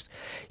 Гэхдээ ямар ч гэсэн.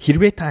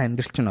 Хэрвээ та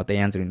амьдрал чинь одоо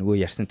янз бүрийн нөгөө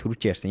ярьсан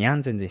түрүүч ярьсан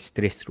янз янзын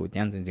стрессрүүд,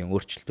 янз янзын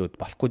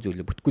өөрчлөлтүүд, болохгүй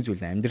зүйлүүд, бүтггүй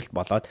зүйл амьдралд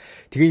болоод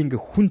тэгээ ингээ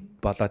хүнд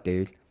болоод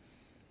байвал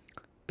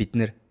бид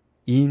нар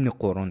ийм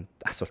нэг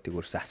 3 асуултыг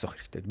өөрөөсөө асуух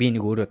хэрэгтэй. Би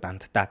нэг өөрөө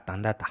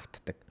дандаа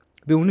давтдаг.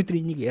 Би өнөөдөр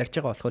энийг ярьж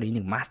байгаа болохоор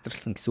энийг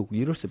мастерлсан гэсэн үг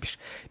ерөөсөө биш.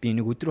 Би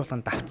энийг өдөр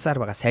болгон давтсаар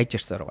байгаа,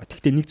 сайжирсаар байгаа.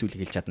 Гэхдээ нэг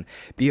зүйлийг хэлж чадна.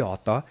 Би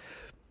одоо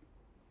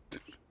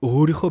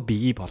өөрийнхөө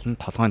биеий болон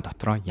толгойн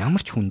дотроо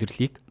ямар ч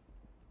хүндрэлийг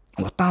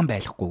удаан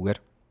байлгахгүйгээр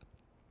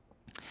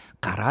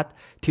гараад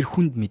тэр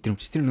хүнд мэдрэмж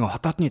тэр нэг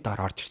хотоодны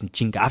доор орж ирсэн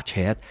жинг авч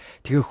хаяад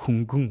тэгээ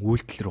хөнгөн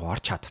үйлдэл рүү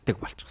орж чаддаг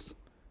болчихсон.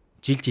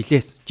 Жил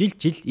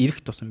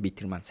ирэх тусам би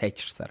тэр маань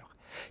сайжирсаар.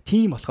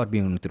 Тийм болохоор би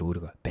өнөөдөр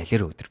өөрийгөө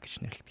балер өдөр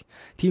гэж нэрлэдэг.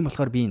 Тийм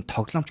болохоор би энэ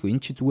тоглоомчгүй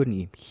энэ чи зүгээр нэг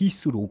юм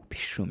хийсвэр үг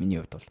биш шүү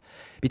миний хувьд бол.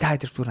 Би та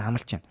хэдэр зүгээр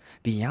амлаж байна.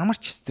 Би ямар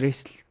ч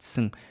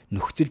стресслсэн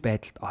нөхцөл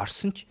байдалд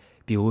орсон ч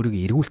би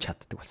өөрийгөө эргүүлж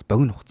чаддаг бас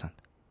богино хугацаанд.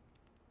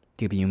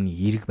 Тэгээ би юмны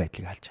эерэг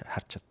байдлыг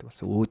харж чаддаг бас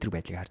өөдрөг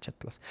байдлыг харж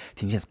чаддаг бас.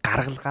 Тиймээс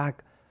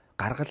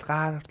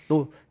гаргалгаар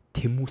руу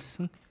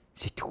тэмүүлсэн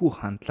сэтгхүү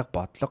хандлага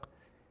бодлого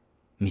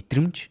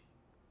мэдрэмж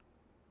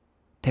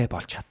тэ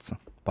болж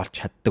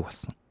чаддаг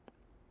болсон.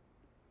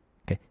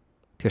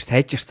 Тэгэхээр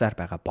сайжирсаар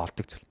байгаа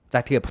болдог зүйл.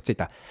 За тэгээ буцъя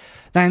да.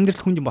 За амьдрал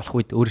хүнд юм болох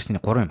үед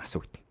өөрөөсөө 3 юм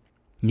асуу гэдэг.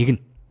 Нэг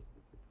нь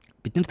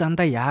бид нар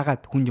дандаа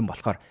яагаад хүнд юм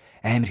болохоор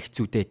амар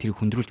хэцүүдээ тэрийг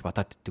хөндрүүлж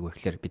бодоод иддэг вэ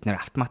гэхээр бид нар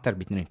автоматар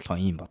бидний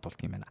толгой ийм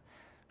бодуулдаг юм байна.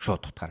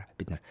 Шууд утгаараа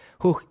бид нар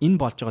хөөх энэ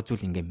болж байгаа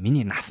зүйл ингээм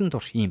миний насан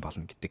турш ийм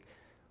болно гэдэг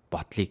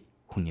бодлыг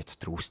хүний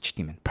дотор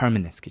үүсчихдээ юм байна.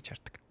 Permanence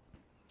гэж ярьдаг.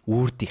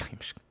 Үрдийнх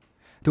юм шиг.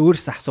 Тэг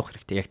өөрөөсөө асуух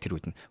хэрэгтэй яг тэр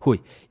үед нь.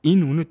 Хөөе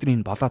энэ өнөөдөр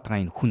энэ болоод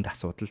байгаа энэ хүнд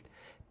асуудалд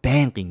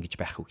байнга ингэж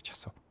байх уу гэж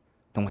асуу.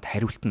 Тэнгууд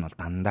хариулт нь бол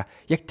дандаа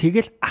яг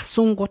тэгэл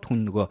асуунгууд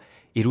хүн нөгөө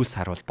эрүүл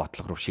сарвал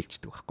бодлого руу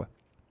шилждэг байхгүй.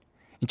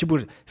 Энд чинь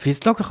бүр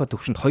физиологийнхаа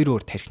төвшөнд 2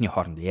 өөр тархины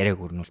хооронд яриаг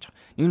өрнүүлж байгаа.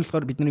 Нэг нь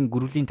болохоор бидний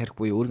гөрвлийн тархи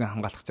буюу өөрийгөө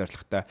хамгаалах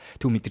зорилготой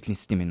төв мэдрэлийн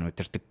системийн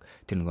удирдаг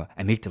тэр нөгөө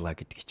амигдала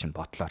гэдэг чинь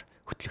бодлоор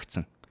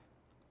хөтлөгдсөн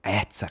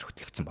айцсаар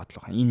хөтлөгдсөн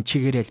бодлого. Энэ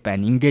чигээрэл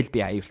байна. Ингээл би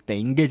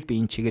аюултай. Ингээл би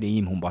энэ чигээрээ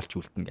ийм хүн болж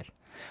үлдэн гэл.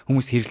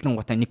 Хүмүүс хэрэлдэн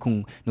гутаа нэг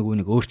хүн нөгөө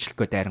нэг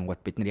өөрчлөлгөө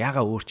дайрангууд бид нар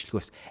ягаа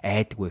өөрчлөхөөс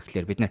айдаг вэ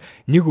гэхээр бид нар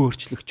нэг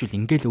өөрчлөгчвөл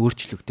ингээл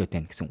өөрчлөгдөд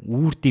байна гэсэн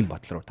үрдийн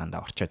бодол руу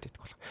дандаа орчоод идэх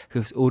болох.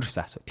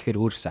 Тэгэхээр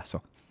өөрөөсөө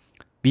асуу.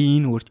 Би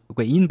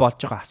энэ болж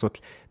байгаа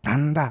асуудал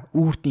дандаа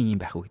үүртийн юм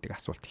байх уу гэдэг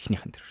асуулт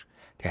эхнийхэн дээр.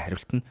 Тэгээ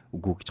хариулт нь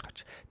үгүй гэж гарч.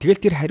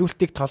 Тэгэл тэр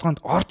хариултыг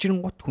толгоонд орж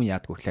ирэнгүүт хүн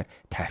яадаг вэ гэхээр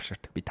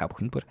тайвширдаг. Би та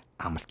бүхэнд бүр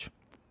амлаж.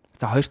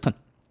 За хоёр дахь нь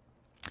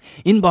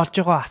энэ болж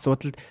байгаа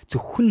асуудал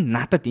зөвхөн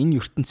надад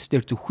энэ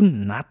ертөнцийн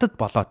зөвхөн надад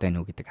болоод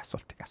байна уу гэдэг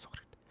асуултыг асуух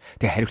хэрэгтэй.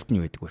 Тэгээ хариулт нь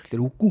юу гэдэг вэ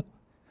гэхээр үгүй.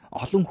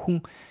 Олон хүн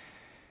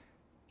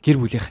гэр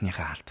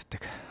бүлийнхнийхээ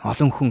алддаг.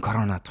 Олон хүн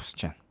коронавид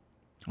тусч байна.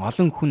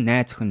 Олон хүн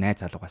найз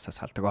залуугасаа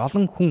салдаг.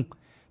 Олон хүн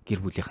гэр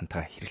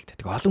бүлийнхэнтэйгээ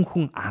хэрэлддэг. Олон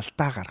хүн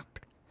алдаа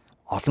гаргадаг.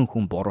 Олон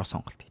хүн буруу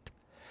сонголт хийдэг.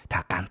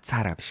 Та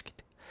ганцаараа биш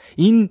гэдэг.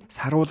 Энэ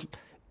сарвал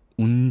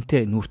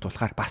үнэнтэй нүүр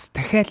тулахаар бас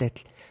дахиад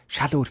адил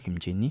шал өөр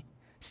хэмжээний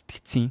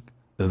сэтгцийн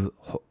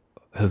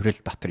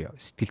хувирал дотор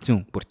сэтгэл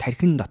зүйн бүр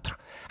тархин дотор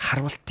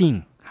харвалт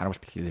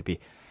гэхэлэр би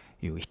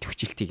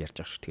идэвхжилтийг ярьж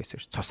байгаа шүү.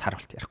 Тэгээс цус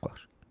харвалт ярихгүй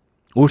байна.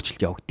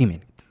 Өөрчлөлт явагдсан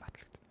байна гэдэг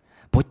баталдаг.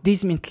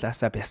 Буддизмын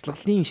талаасаа,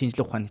 бясалгалын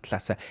шинжлэх ухааны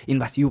талаасаа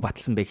энэ бас юу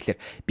баталсан бэ гэхээр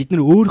бид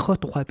нар өөрийнхөө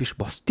тухай биш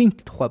бусдын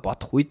тухай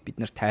бодох үед бид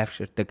нар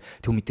тайвширдаг,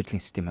 төв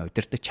мэдрэлийн системээ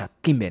удирдах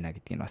чаддсан байна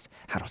гэдгийг бас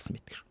харуулсан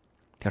байдаг шүү.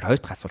 Тэгэхээр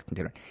хоёр дахь асуултан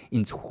дээр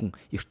энэ зөвхөн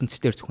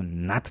ертөнцийн зөвхөн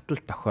надад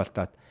л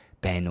тохиолдоод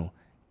байна уу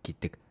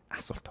гэдэг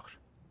асуулт байна.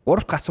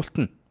 Гурав дахь асуулт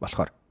нь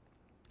болохоор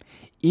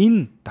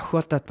энэ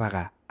тохиолдоод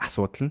байгаа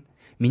асуудал нь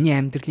миний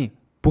амьдралын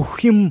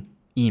бүх юм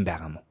ийм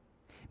байгаа юм уу?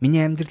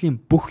 Миний амьдралын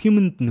бүх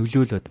юмд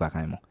нөлөөлөд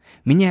байгаа юм уу?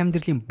 Миний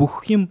амьдралын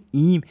бүх юм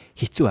ийм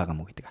хэцүү байгаа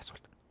юм уу гэдэг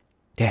асуулт.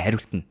 Тэгээ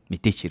хариулт нь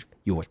мэдээч хэрэг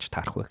юу болж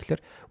таарах вэ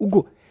гэхээр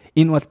үгүй.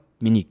 Энэ бол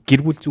миний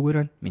гэр бүл зүгээр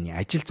байна, миний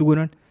ажил зүгээр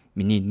байна,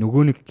 миний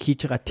нөгөө нэг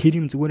хийж байгаа тэр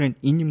юм зүгээр байна,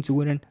 энэ юм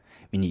зүгээр байна,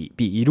 миний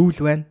би эрүүл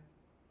байна.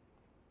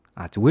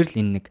 Зүгээр л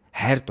энэ нэг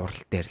хайр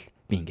дурлал дээр л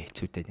би ингээ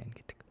хэцүүтэй байна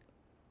гэдэг.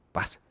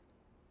 Бас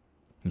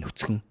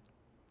нүцгэн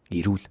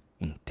эрүүл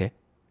үнэтэй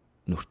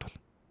нүрт бол.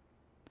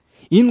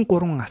 Энэ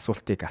гурван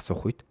асуултыг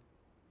асуух үед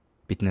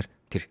бид нар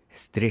тэр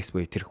стресс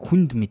буюу тэр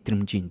хүнд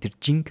мэдрэмжийн тэр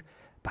жинг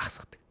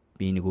багасгадаг.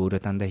 Би нэг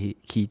өөрөө дандаа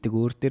хийдэг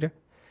өөр дээр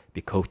би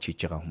коуч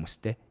хийж байгаа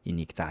хүмүүстэй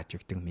энийг зааж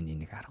өгдөг миний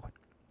нэг арга байна.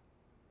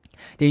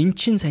 Тэгээ эн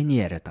чинь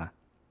саяны яриад байгаа.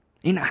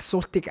 Энэ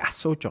асуултыг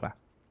асууж байгаа.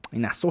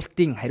 Энэ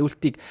асуултын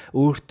хариултыг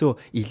өөртөө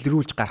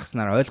илрүүлж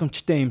гаргаснаар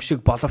ойлгомжтой юм шиг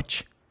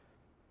боловч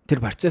тэр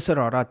процессор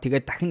ороод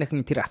тэгээд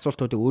дахин тэр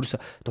асуултуудыг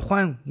өөрөөсөө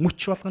тухайн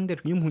мөч болгон дээр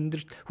юм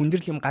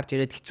хүндрэл юм гарч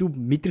ирээд хэцүү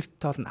мэдрэгт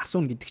тоолно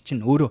асууна гэдэг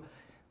чинь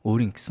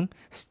өөрийн гэсэн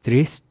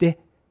стресстэй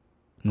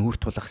нүүр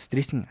тулах,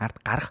 стрессийн ард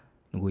гарах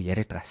нөгөө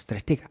яриад байгаа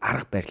стратеги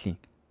арга барилын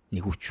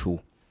нэг үуч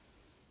шүү.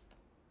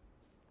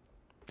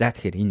 За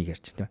тэгэхээр энийг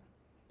ярьж байна.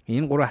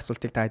 Энэ гурван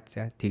асуултыг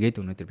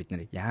тэгээд өнөөдөр бид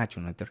нэр яаж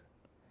өнөөдөр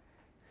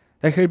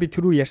тэгэхээр би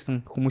түрүү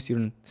ярьсан хүмүүс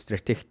ер нь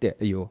стратегтэй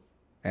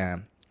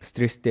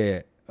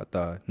стресстэй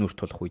одоо нүүр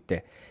тулах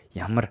үедээ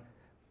ямар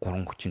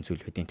гурван хүчин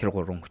зүйл байдیں۔ Тэр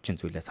гурван хүчин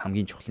зүйлээс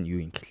хамгийн чухал нь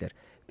юу юм гэхээр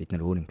бид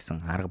нар өөрийн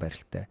гэсэн арга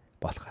барилтай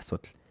болох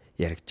асуудал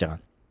яригдж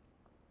байгаа.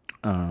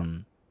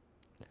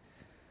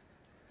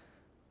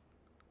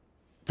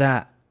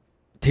 За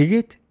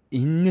тэгээд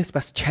энээс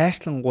бас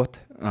чаашлангууд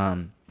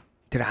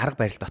тэр арга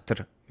барил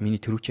дотор миний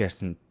түрүүч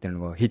ярьсан тэр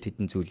нөгөө хэд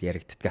хэдэн зүйл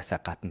яригддгаасаа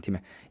гадна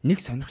тийм ээ. Нэг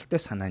сонирхолтой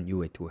санаа нь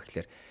юу байдаг вэ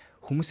гэхээр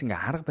хүмүүс ингээ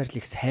арга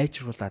барилыг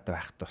сайжруулад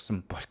байх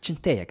тусам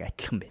булчинтай яг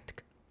адилхан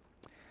байдаг.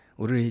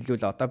 Өөрөөр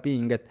хэлбэл одоо би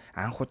ингээд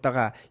анх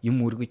удаага юм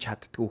өргөж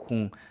чаддгүй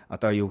хүн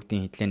одоо юу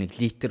гэдгийг хэлээ нэг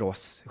литр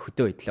ус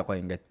хөдөө идлээ гоё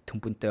ингээд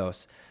төмпөнтэй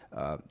ус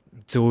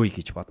зөөе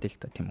гэж бодъё л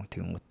та тийм үү.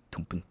 Тэгэн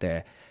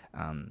төмпөнтэй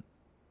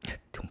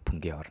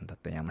төмпөнгийн оронд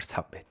одоо ямар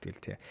сав байдаг л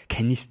тий.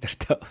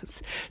 Канистертай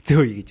ус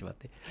зөөе гэж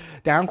бодъё.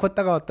 Тэгээ анх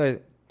удаага одоо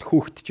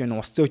хүүхэд ч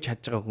байна ус зөөж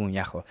чадж байгаа хүн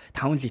яах вэ?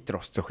 5 литр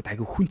ус зөөхөд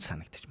айгүй хүнд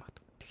санагдчих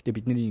магадгүй. Гэхдээ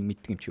бидний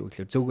мэддэг юм чи юу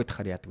гэхээр зөөгöd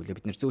хахаар яадаг вэ?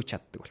 Бид нэр зөөж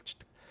чаддаг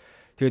болчихдог.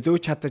 Тэгээ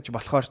зөөж чадаж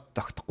болохоор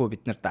тогтохгүй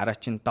бид нар дараа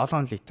чинь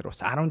 7 литр ус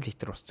 10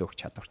 литр ус зөөх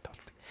чадвартай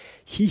болдог.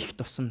 Хийх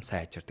тусам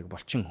сайжирдаг,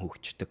 булчин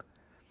хөгждөг.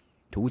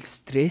 Тэгвэл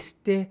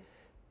стресстэй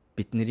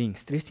бидний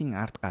стрессийн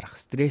ард гарах,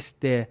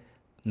 стресстэй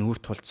нүүр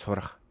тулд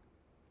сурах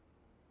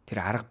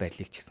тэр арга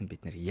барилыг ч гэсэн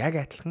бид нар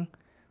яг адилхан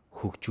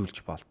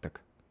хөгжүүлж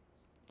болдог.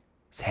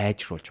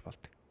 Сайжруулж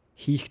болдог.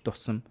 Хийх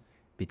тусам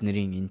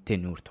бидний энтэй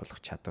нүүр тулах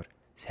чадвар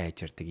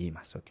сайжирдаг ийм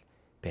асуудал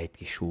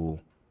байдгийг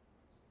шүү.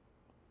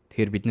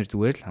 Тэгэхээр бид нар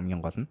зүгээр л хамгийн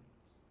гол нь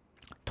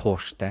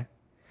тууштай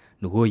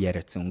нөгөө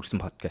яриадсан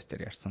өнгөрсөн подкаст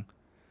дээр ярьсан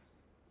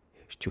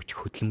өч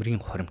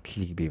хөдөлмөрийн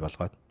хоримтлалыг бий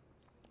болгоод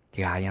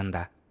тэгээ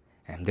аяанда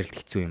амьдралд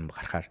хэцүү юм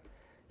гарахаар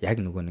яг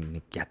нөгөө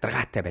нэг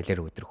ядаргаатай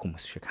балиар өдрөх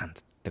хүмүүс шиг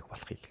ханддаг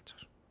болохыг хэлж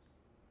байгаа.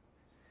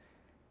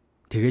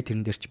 Тэгээ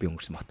тэрэн дээр ч би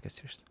өнгөрсөн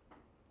подкаст ярьсан.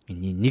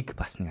 Энийн нэг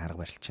бас нэг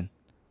арга барил чинь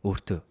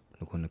өөртөө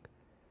нөгөө нэг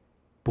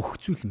бүх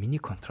зүйл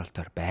миний контрол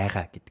дээр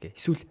байгаа гэдгээ.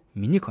 Эсвэл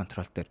миний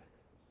контрол дээр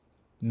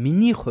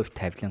миний хувь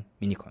тавилан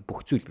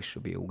бүх зүйл биш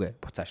шүү би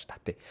үгээ буцааш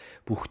татъя.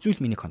 Бүх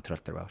зүйл миний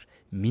контрол дээр байгаа ш.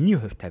 Миний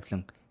хувь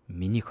тавилан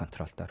миний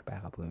контрол дээр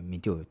байгаа буюу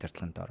миний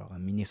удирдлагын дор байгаа.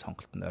 Миний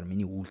сонголтын дор,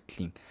 миний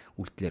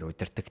үйлдэлээр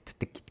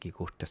удирдагддаг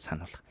гэдгийг өөртөө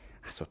сануулах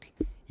асуудал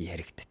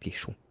яригддгийг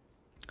шүү.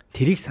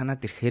 Тэрийг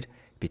санаад ирэхээр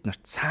бид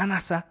нарт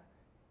цаанаасаа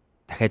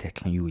дахиад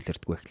адилхан юу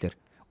илэрдэг вэ гэхээр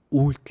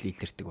үйлдэл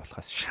илэрдэг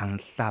болохоос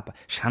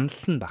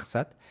шанал нь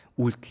багасаад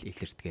үйлдэл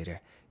илэрдгээрээ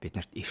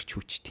биднэрт эрч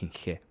хүч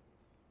тэнхээ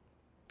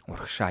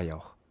урагшаа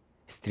явах,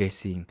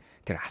 стрессийн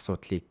тэр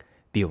асуудлыг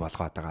бий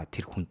болгоод байгаа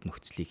тэр хүнд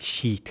нөхцөлийг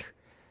шийдэх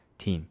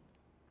тийм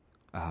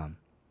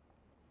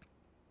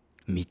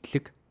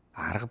мэдлэг,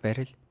 арга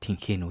барил,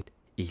 тэнхээнүүд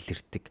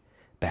илэрдэг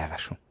байгаа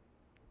шүү.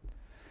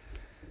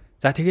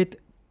 За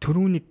тэгээд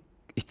түрүүний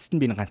эцэст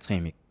нь би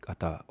ганцхан юмыг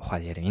одоо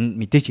ухаад яриа. Энэ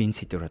мэдээж энэ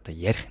сэдвэр одоо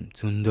ярих юм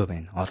зөндөө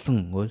байна.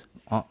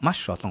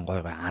 Маш олон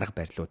гой арга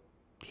барилууд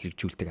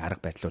хэрэгжүүлдэг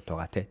арга барилууд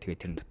байгаа тий.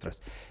 Тэгээд тэрэн дотроос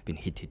би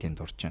хэд хэдийн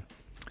дурж байна.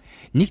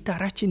 Нэг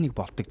дараачийн нэг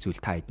болдог зүйл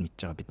та хэд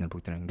мэдж байгаа бид нар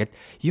бүгд ингээд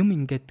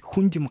ингээд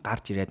хүнд юм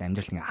гарч ирээд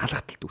амьдрал ингээ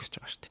алгаталт үүсэж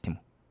байгаа шүү дээ тийм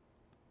үү.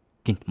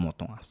 Гинт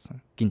муудун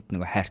авсан. Гинт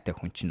нөгөө хайртай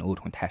хүн чинь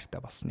өөр хүнд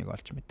хайртай болсныг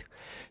олж мэддэг.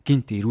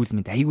 Гинт эрүүл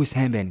мэнд айгүй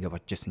сайн байна гэж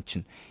бодож исэн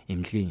чинь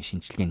эмнэлгийн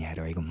шинжилгээний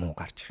хариу айгүй муу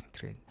гарч ирэх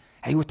тэр.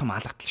 Айгүй том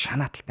алгатал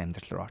шанааталт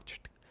амьдрал руу орж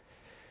ирдэг.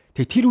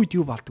 Тэгээ тэр үед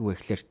юу болдог вэ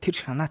гэхээр тэр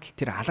шанаатал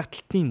тэр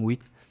алгаталтын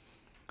үед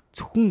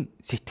зөвхөн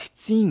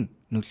сэтгцийн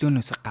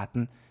нөлөөнөөс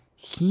гадна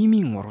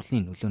химийн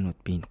урвалын нөлөөнүүд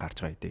биед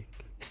гарч байгаа гэдэг.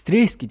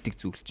 Стресс гэдэг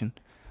зүйл чинь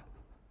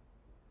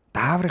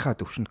дааврынхаа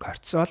төвшөнд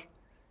кортизол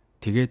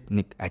тэгээд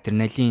нэг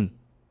адреналин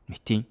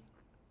метин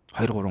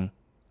 2-3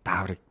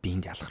 дааврыг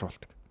биед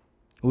ялгаруулдаг.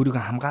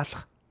 Өөрийгөө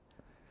хамгаалах,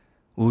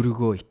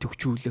 өөрийгөө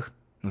идэвхжүүлэх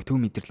төв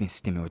мэдрэлийн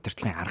системийн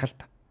удирдлагын арга л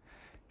да.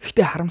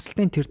 Гэхдээ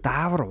харамсалтай нь тэр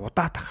даавар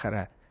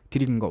удаатахаараа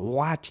тэрийг ингээ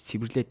угааж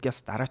цэвэрлээд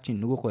гяс дараачийн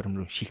нөгөө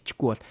горимн руу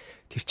шилжихгүй бол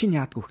тэр чинь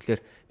яадгүй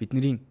гэхээр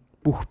бидний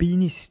бүх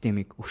биений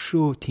системийг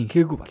өшөө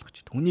тэнхээгүй болгож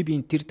байна. Хүний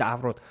биеийн тэр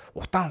дааврууд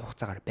удаан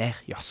хугацаагаар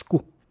байх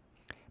ёсгүй.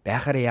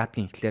 Байхаараа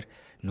яадгийн гэхээр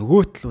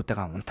нөгөө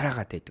талуудаа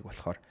унтраагаад байдаг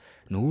болохоор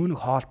нөгөө нэг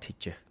хоолт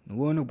хийжих,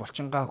 нөгөө нэг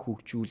булчингаа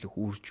хөгжүүлэх,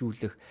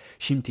 үржүүлэх,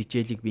 шимт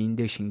хичээлийг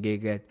биендээ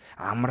шингээгээд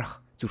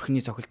амрах,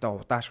 зүрхний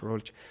цохилтоо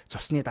удаашруулж,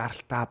 цусны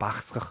даралтаа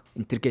багасгах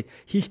энтергээд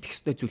хийх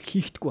ёстой зүйл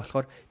хийхдэггүй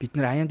болохоор бид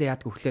нар аяанда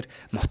яадгүй гэхээр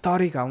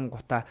моторыг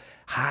авангуудаа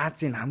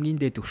хаазын хамгийн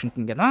дээд төвшөнд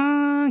ингээд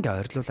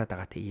ойрлуулад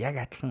байгаа тий яг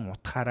адилхан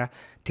утгаараа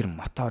тэр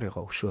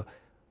моторыгоо өшөө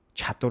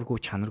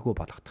чанаргүй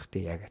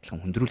болгохдогтой яг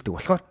адилхан хөндрүүлдэг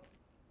болохоор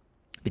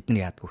бид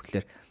нар яадгүй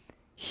гэхээр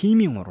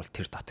химийн урвал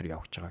тэр дотор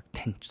явж байгааг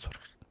таньж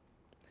сурах.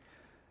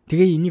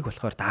 Тэгээ энийг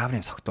болохоор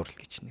дааврын согтуурал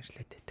гэж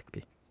нэрлэдэг байдаг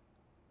би.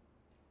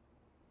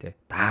 Тэ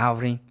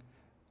дааврын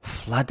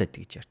flooded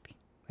гэж ярьдаг.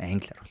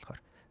 Англиар болохоор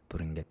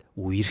бүр ингээд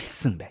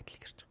үерэлсэн байдал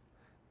гэж.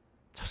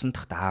 Цусан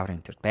дахь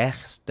дааврын тэр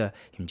байх ёстой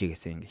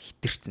хэмжээгээсээ ингээд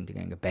хитэрсэн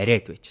тэгээ ингээд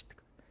бариад байждаг.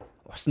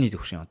 Усны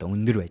төвшин одоо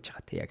өндөр байж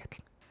байгаа тэ яг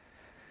адил.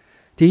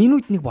 Тэгээ энэ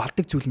үед нэг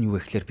болдог зүйл нь юу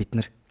вэ гэхээр бид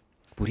нар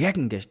бүр яг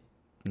ингээд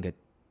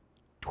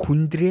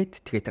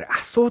хүндрээд тэгээ тэр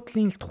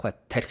асуудлын тухай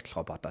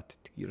тархитлогоо бодоод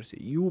байдаг. Ерөөсөө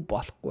юу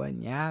болохгүй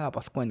байна, яагаад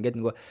болохгүй байна гэдэг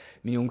нөгөө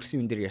миний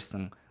өнгөрсөн юм дээр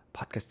ярьсан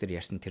подкаст дээр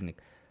ярьсан тэр нэг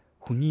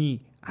хүний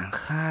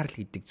анхаарал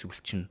гэдэг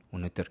зүйл чинь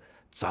өнөөдөр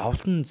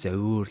зовлон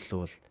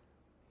зовирлуул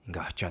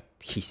ингээ очиод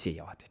хийсээ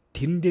яваад байт.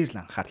 Тэрэн дээр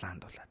л анхаарлаа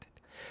хандуулаад байт.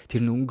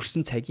 Тэр нь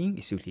өнгөрсөн цагийн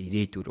эсвэл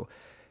ирээдүрөө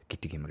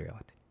гэдэг юм руу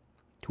яваад байт.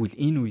 Тэгвэл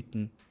энэ үед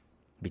нь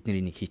бидний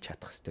нэг хийж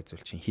чадах хэрэгтэй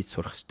зүйл чинь хийж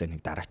сурах хэрэгтэй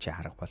нэг дараачийн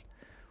арга бол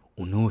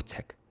өнөө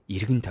цаг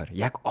эргэн тойр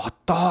яг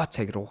одоо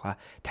цаг руугаа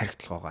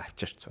тархитлагоогоо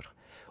авчирч сурах.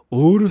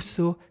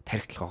 Өөрөөсөө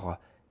тархитлагоогоо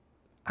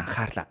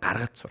анхаарлаа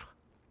гаргаж сурах.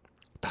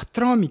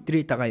 Дотроо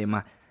мэдрээд байгаа юм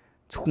а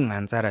зөвхөн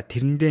анзаараа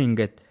тэрэндээ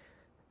ингээд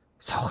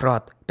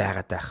сохроод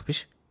байгаад байх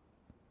биш.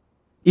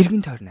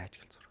 Эргэн тойрны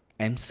ажиглаж сурах.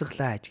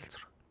 Амьсгалаа ажиглаж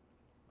сурах.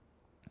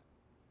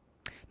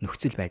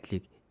 Нөхцөл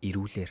байдлыг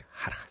эрүүлэр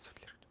харах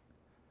асуудал.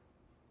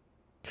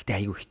 Гэхдээ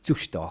айгүй хэцүү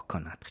шттэ око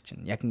наадах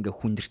чинь. Яг ингээ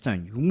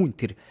хүндэрсэн юм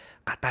тэр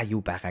гадаа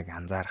юу байгааг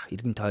анзаарах,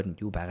 эргэн тойронд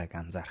юу байгааг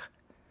анзаарах.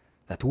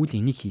 За тэгвэл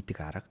энийг хийдэг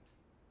арга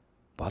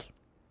бол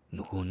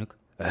нөгөө нэг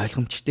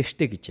ойлгомжтой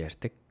штэ гэж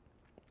ярьдаг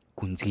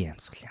гүнзгий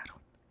амьсгалын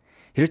арга.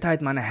 Хэрвээ та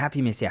хэд манай Happy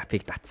Messy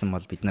app-ыг татсан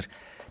бол бид нар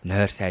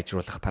нойр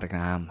сайжруулах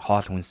програм,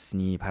 хоол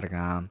хүнсний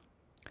програм,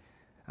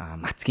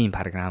 мацгийн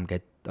програм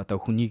гэдэг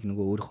одоо хүнийг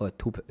нөгөө өөрийнхөө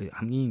төв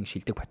хамгийн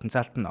шилдэг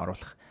потенциалд нь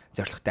оруулах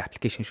зорилготой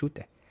аппликейшн шүү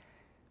дээ.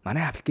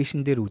 Манай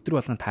аппликейшн дээр өдөр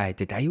болгон та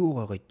хэдэд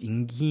аюу гой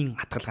энгийн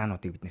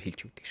хатгалгаануудыг бид нэр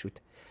хэлж өгдөг шүү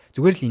дээ.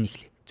 Зүгээр л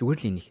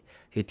энийг.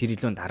 Тэгээд тэр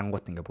илүү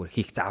дарангуут ингээ бүр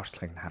хийх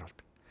зааварчлагыг нь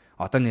харуулдаг.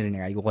 Одоо нэр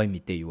нэг аюу гой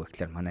мэдээ юу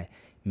гэхээр манай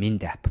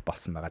Mind app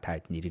болсон байгаа. Та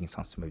хэд нэрийг нь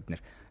сонссон ба бид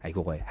нэр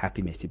аюу гой Happy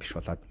Messy биш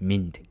болоод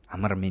Mind,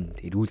 амар Mind,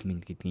 эрүүл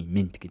мэнд гэдгийг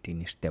Mind гэдэг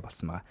нэртэй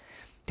болсон байгаа.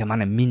 Тэгээ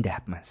манай Mind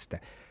app маань хэвээр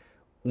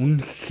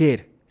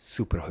үнэхээр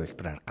супер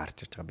хувилбараар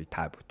гарч ирж байгаа. Би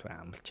та бүт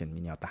амлж байна.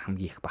 Миний одоо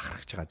хамгийн их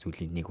бахархаж байгаа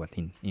зүйлийн нэг бол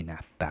энэ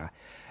app байгаа.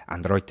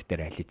 Android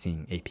дээр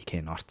ализийн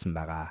APK нь орцсон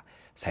байгаа.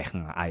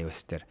 Саяхан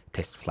iOS дээр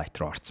Test Flight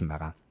руу орцсон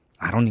байгаа.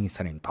 11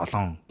 сарын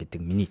 7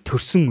 гэдэг миний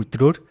төрсөн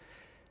өдрөөр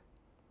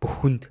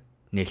бүхэнд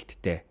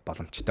нээлттэй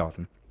боломжтой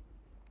болно.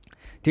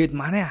 Тэгэд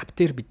манай app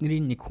дээр бидний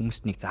нэг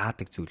хүмүүст нэг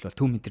заадаг зүйл бол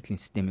төв мэдрэлийн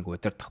системийг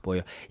удирдах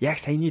буюу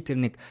яг саяны тэр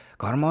нэг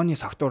гормоны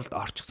согтууралд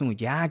орчихсон үед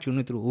яаж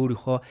өнөөдөр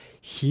өөрийнхөө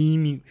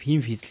хим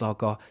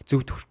физиологоо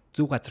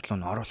зөв газар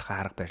руу оруулах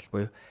арга барил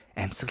буюу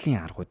амьсгалын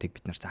аргуудыг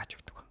бид нар зааж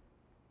өгдөг.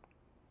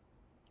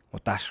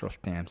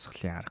 Удаашруулалтын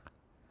амьсгалын арга.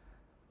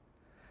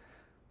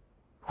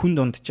 Хүн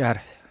дунджаар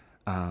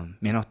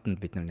минутанд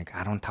бид нэг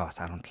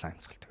 15-аас 17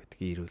 амьсгалдаг байдаг.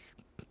 Ирүүл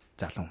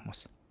залуу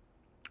хүмүүс.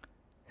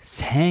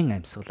 Сайн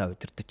амьсгалаа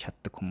удирдах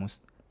чаддаг хүмүүс,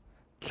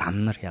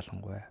 ламнар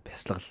ялангуяа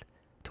бясалгал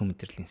төв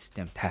мэдрэлийн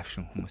систем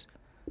тайвшин хүмүүс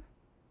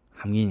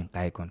хамгийн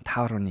гайгүй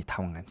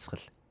 5.5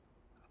 амьсгал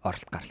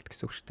оролт гаралт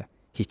гэсэн үг шүү дээ.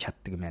 Хийж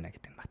чаддаг юм байна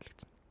гэдэг нь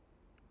батлагдсан.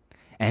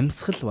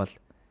 Амьсгал бол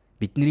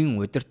бидний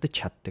удирдах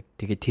чаддаг.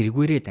 Тэгээ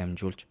тэргүүрээ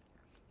дамжуулж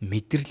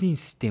мэдрэлийн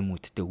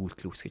системүүдтэй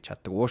үйлдэл үүсгэж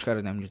чаддаг.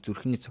 Уушгаараа дамжуулж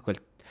зүрхний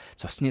цохилт,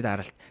 цусны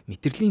даралт,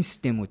 мэдрэлийн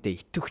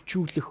системүүдэд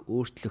идэвхжүүлэх,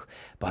 өөрчлөх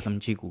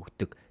боломжийг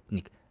өгдөг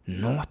нэг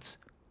нууц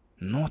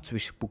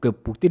биш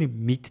бүгдээрээ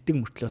мэддэг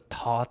мөртлөө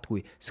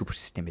тоодгүй супер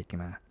систем байдаг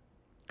юм аа.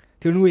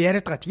 Тэр нөгөө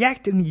яриад гад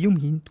яг тэр нэг юм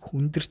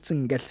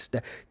хүндэрсэн ингээл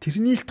хэвээр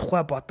тэрний л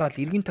тухай бодоод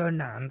эргэн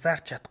тойрноо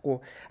анзаарч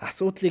чадахгүй,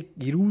 асуудлыг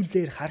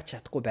эрүүлэр харж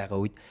чадахгүй байгаа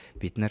үед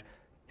бид нар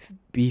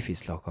бие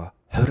физиологоо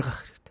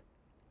хоригох хэрэгтэй.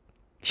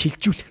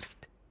 Шилжүүлэх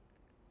хэрэгтэй.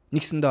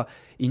 Нэгсэндээ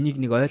энийг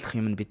нэг ойлгох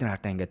юм нь бид нар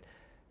хардаа ингээд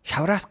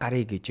шавраас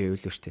гарыг гэж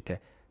явуулж штэ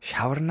тэ.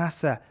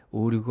 Шаварнаас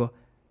өөрийгөө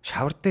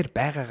шавар дээр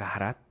байгаагаа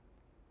хараад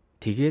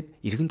тэгээд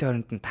эргэн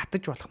тойронд нь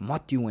татаж болох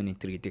мод юу вэ нэ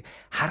тэр гэдэг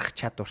харах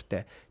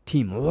чадвартай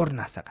тийм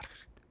уурнаасаа гарах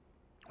хэрэгтэй.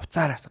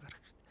 Уцаараас гарах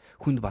хэрэгтэй.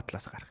 Хүнд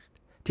бодлоос гарах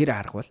хэрэгтэй. Тэр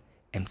арга бол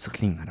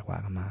амьсгалын арга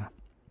байнамаа.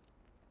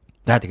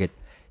 За тэгээд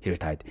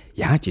хэрвээ та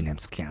яаж энэ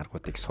амьсгалын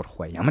аргуудыг сурах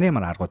вэ? Ямар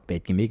аргууд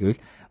байдгийг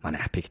гэвэл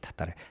манай апыг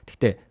татаарай.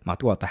 Гэхдээ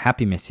магадгүй одоо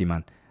Happy Messy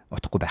маань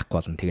утахгүй байхгүй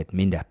болно. Тэгээд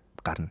Mind app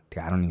гарна.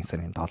 Тэгээ 11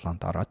 сарын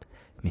 7-нд ороод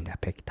Mind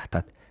app-ыг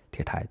татаад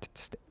тэгээд та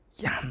хэд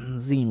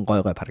янзын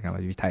гой програм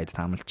би та хэд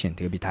таамлж чинь.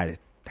 Тэгээ би та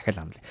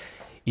дахиад амлаа.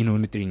 Энэ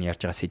өнөөдрийн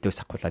ярьж байгаа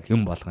сэдвээс ахуулаад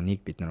юм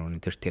болгоныг бид нар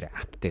өнөөдөр тэр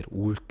ап дээр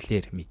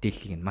үйлдэлээр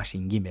мэдээллийг нь маш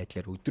энгийн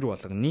байдлаар өдөр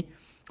болгоны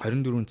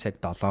 24 цаг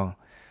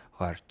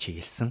 7-оор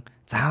чиглэсэн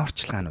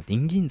зааварчилгаанууд,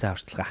 энгийн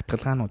зааварчилгаа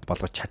хатгалгаанууд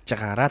болгож чадж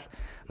байгаараа л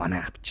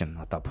манай ап чинь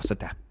одоо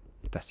бусад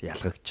аптаас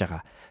ялгагдж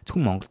байгаа.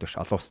 Зөвхөн Монголд биш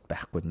олон улсад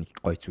байхгүй нэг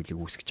гой зүйлийг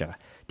үүсгэж байгаа.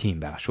 Тийм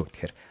байгаа шүү.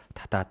 Тэгэхээр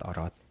татаад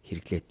ороод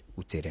хэрэглээд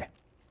үзээрэй.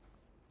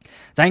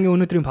 За ингээ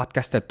өнөөдрийн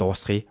подкастаа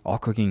дуусгая.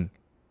 Окогийн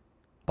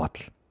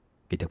бодол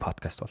гэдэг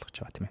подкаст болгож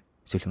байгаа тийм ээ.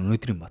 Эсвэл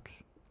өнөөдрийн бодол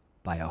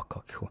by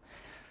Око гэх үү.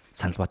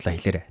 Санал бодлоо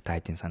хэлээрэй. Та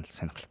хэдийн санал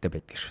сонирхолтой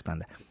байдаг шүү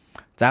даа.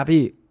 За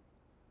би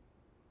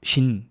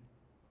шинэ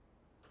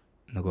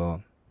нөгөө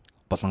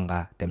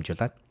булангаа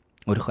дамжуулаад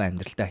өөрийнхөө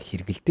амьдралдаа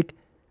хэрэгэлдэг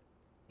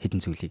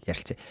хэдэн зүйлийг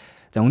ярилцъя.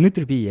 За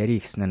өнөөдөр би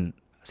ярих гэсэн нь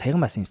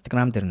саяхан бас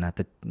Instagram дээр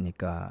надад нэг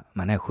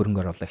манай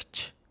хөрөнгө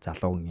оруулагч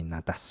залуугийн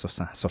надаас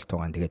асуусан асуулт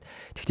байгаа.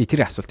 Тэгэхдээ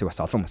тэр асуултыг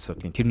бас олон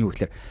асуудгийн. Тэрний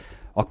үгээр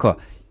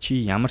Око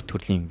чи ямар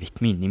төрлийн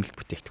витамин нэмэлт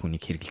бүтээгдэхүүнийг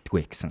хэрэглэдэг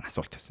вэ гэсэн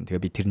асуулт байсан.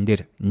 Тэгээ би тэрэн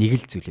дээр нэг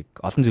л зүйлийг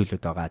олон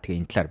зүйлүүд байгаа. Тэгээ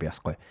энэ талаар би бас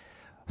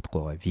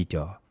утгагүй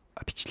видео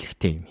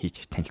бичлэгтэй юм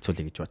хийж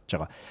танилцуулъя гэж бодож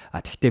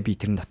байгаа. Тэгвэл би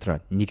тэрэн дотор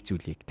нэг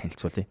зүйлийг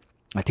танилцуулъя.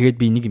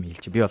 Тэгээд би нэг юм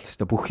хэлчих. Би бол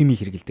өстой бүх юм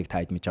хэрэгэлдэг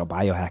та хэд мэдж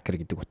байгаа биохакер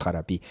гэдэг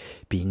утгаараа би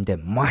эндээ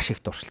маш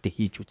их туршилтыг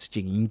хийж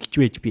үзэж ингэж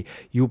байж би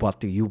юу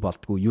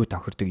болдгоо, юу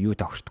тохирдог, юу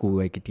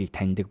тохирдгүй вэ гэдгийг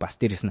таньдаг. Бас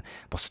дээрэс нь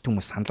бусад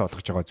хүмүүс санал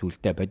болгож байгаа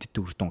зүйлдээ бодит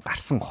үр дүн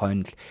гарсан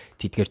хойно л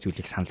тэдгээр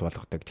зүйлийг санал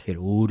болгодог.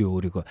 Тэгэхээр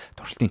өөрийгөө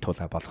туршилтын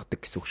тулаа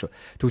болгодог гэсэн үг шүү.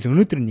 Тэгвэл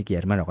өнөөдөр нэг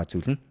ярмаар байгаа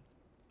зүйл нь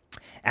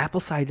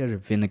apple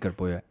cider vinegar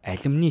буюу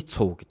алюминий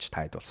цууг гэж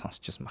та хэд бол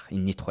сонсчихсан баг.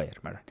 Энэний тухай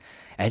ярмаар байна.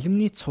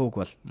 Алюминий цууг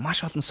бол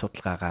маш олон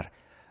судалгаагаар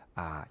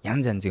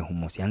янз янзын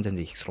хүмүүс, янз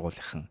янзын их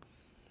сургуулийн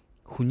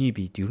хүний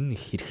биед ер нь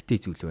хэрэгтэй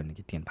зүйл байна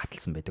гэдгийг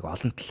баталсан байдаг.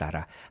 Олон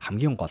талаараа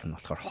хамгийн гол нь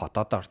болохоор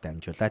ходоодоор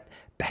дамжуулаад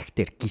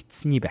бактери,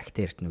 гидсний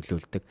бактериэд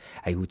нөлөөлдөг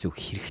аюу зөв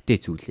хэрэгтэй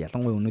зүйл.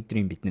 Ялангуяа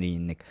өнөөдрийн бидний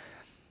энэ нэг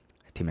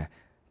тийм ээ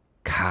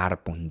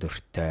карб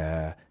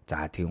өндөртэй,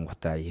 за тийм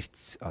гутаа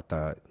эрдэс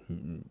одоо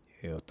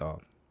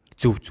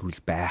зөв зүйл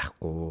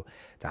байхгүй.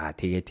 За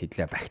тэгээд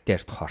хэдлээ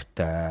бактериэд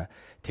хортой.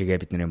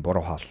 Тэгээ бидний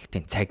буруу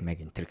хооллолтын цаг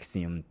маяг энэ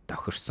гэсэн юм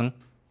тохирсон.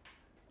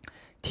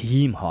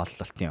 Тийм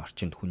хооллолтын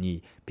орчинд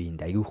хүний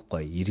биед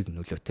аюухгүй эерэг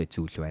нөлөөтэй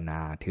зүйл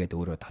байна. Тэгээд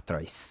өөрөө дотроо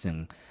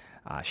иссэн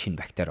шинэ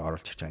бактери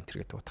оруулж чиж байгаа энэ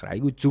төргээд утгаар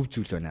аюу зөв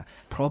зүйл байна.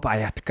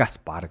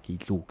 Пробиотикаас баг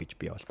илүү гэж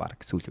би бол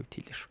баг сүүлийн үед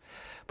хэлээ шүү.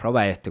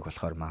 Пробиотик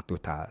болохоор магадгүй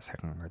та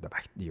саяхан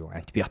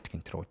антибиотик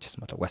энэ төр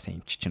уужсан бол угаасаа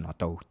эмч чинь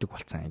одоо өгдөг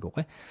болсон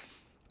айгуугаа.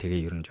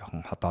 Тэгээ ер нь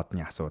жоохон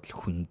ходоодны асуудал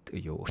хүнд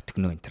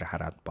өртгөнөө энэ төр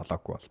хараад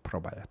болоогүй бол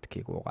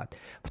пробиотикийг уугаад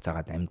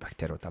буцаагаад амьд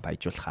бактериудаа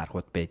баяжуулах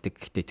аргууд байдаг.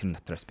 Гэхдээ тэр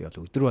дотроос би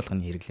бол өдөр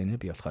болгоны хэрэглэнээр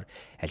би болохоор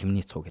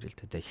алюминий цууг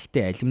хэрэглэдэг.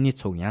 Гэхдээ алюминий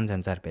цууг янз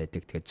янзаар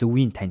байдаг. Тэгээ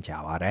зөвийн таньж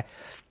аваарай.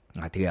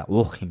 Тэгээ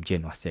уух хэмжээ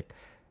нь бас яг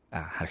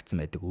харагдсан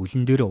байдаг.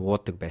 Үлэн дээр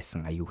уудаг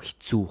байсан аюу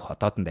хэцүү,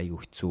 ходоодонд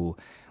аюу хэцүү.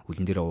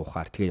 Үлэн дээр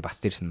уухаар тэгээ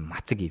бас дээрс нь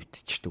мацаг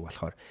ивдчихдэг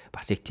болохоор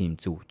бас их тийм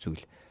зөв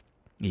зүйл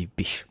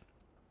биш.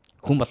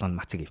 Хүн болгонд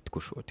мацаг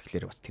ивдэхгүй шүү.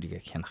 Тэгэхээр бас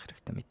тэрийг хянах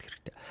хэрэгтэй, мэдэх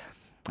хэрэгтэй.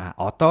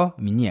 Одоо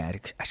миний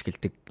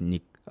ашигладаг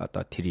нэг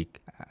одоо тэрийг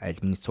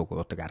алюминий цууг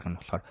уудаг арга нь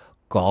болохоор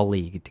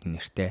Golly гэдэг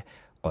нэртэй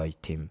гоё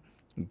тийм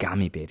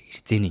gummy bear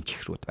эрзээний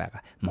чихрүүд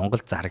байгаа.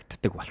 Монголд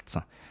зарагддаг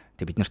болцсон.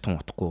 Тэгээ бид нар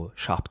тун утахгүй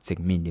shop-цэг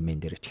мен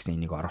дээр ч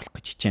гэсэн энийг оруулах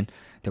гэж хичээнэ.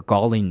 Тэгээ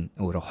Golly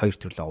өөрөө хоёр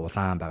төрлөө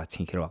улаан байгаа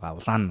цэнхэр байгаа.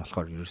 Улаан нь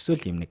болохоор ерөөсөө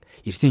л юм нэг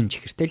эрзээний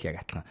чихэртэй л яг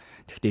адилхан.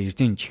 Гэхдээ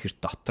эрзээний чихэр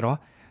дотроо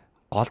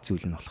гол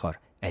зүйл нь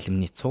болохоор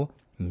алюминий цуу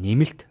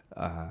нэмэлт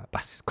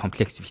бас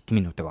комплекс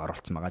витаминуудыг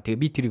оруулсан байгаа. Тэгээ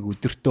би тэрийг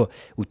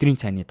өдрийн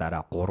цайны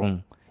дараа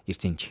 3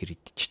 эрзэнч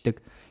хэрэгдчихдэг.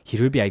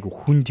 Хэрвээ би айгүй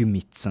хүнд юм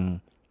идсэн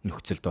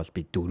нөхцөлд бол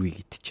би 4-ийг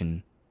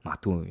идчихнэ.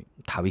 Магадгүй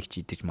 5-ыг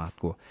ч идэж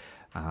магадгүй.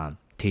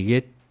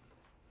 Тэгээд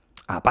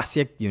бас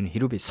яг юу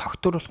хэрвээ би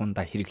согтууруулах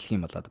ундаа хэрэглэх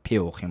юм бол одоо пи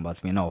уух юм бол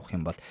вино уух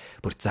юм бол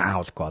бүр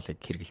заавал голыг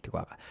хэрэглэдэг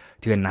байгаа.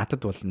 Тэгээ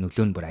надад бол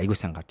нөлөө нь бүр айгүй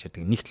сан гарч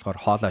ирдэг. Нэгт болохоор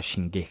хоолой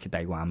шингээхэд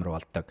айгүй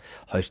амар болдог.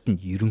 Хоёрт нь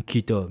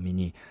ерөнхийдөө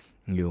миний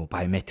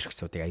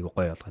биометриксуудыг айгүй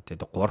гоё болгоод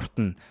тэгээд гуравт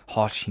нь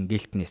хоол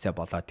шингээлтнээсээ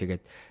болоод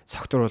тэгээд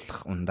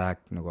согтууруулах ундааг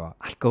нөгөө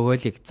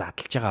алкоголыг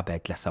задлж байгаа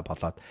байдлаасаа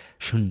болоод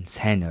шүн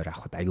сайн ойр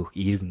авахд айгүй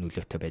эерэг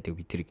нөлөөтэй байдаг.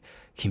 Би тэрийг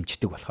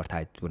хэмждэг болохоор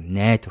та зүгээр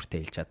найдвартай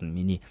хэлж чадна.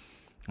 Миний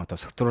одоо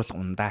согтууруулах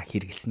ундаа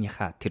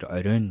хэрэглэснийхаа тэр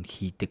оройн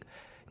хийдэг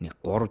нэг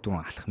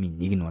 3-4 алхмын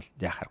нэг нь бол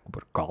яхахгүй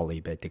бүр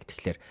голый байдаг.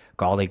 Тэгэхээр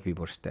голыг би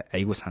бүрстэ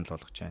айгүй санал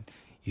болгож байна.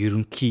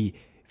 Ерөнхий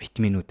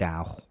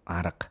витаминуудаа авах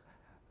арга,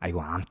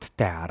 айгүй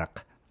амттай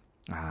арга,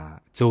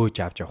 зөөж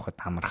авч явахад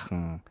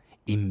амархан,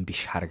 им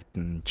биш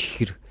харагдана,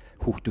 чихэр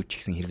хүүхдүүд ч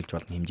гэсэн хэрглэж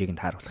болно хэмжээг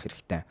нь тааруулах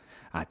хэрэгтэй.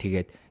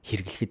 Тэгээд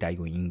хэрэглэхэд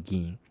айгүй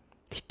энгийн,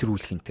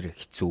 хэтрүүлэх энэ төр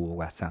хэцүү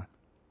угаасаа.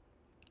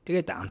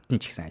 Тэгээд амтан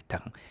ч гэсэн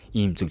айтайхан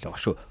ийм зүйл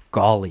байгаа шүү.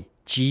 Golly,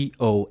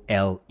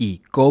 GOLE,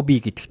 Gobi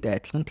гэдэгтэй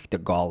адилхан.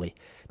 Тэгтээ Golly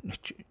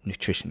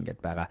nutrition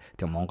гэдээ байгаа.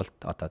 Тэгээ Монголд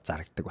одоо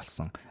зарагддаг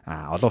болсон.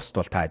 Олон улсад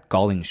бол та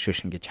Golly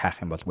nutrition гэж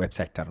хаах юм бол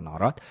вебсайтаар нь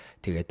ороод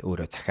тэгээд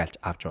өөрөө захиалж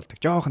авч болдог.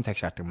 Жохон цаг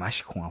шаарддаг,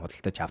 маш их хүн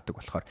худалдаж авдаг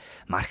болохоор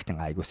маркетинг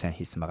айгуу сайн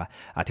хийсэн байгаа.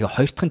 Тэгээ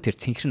хоёр дахь нь тэр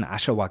цэнхэр нь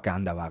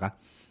ashwagandha байгаа.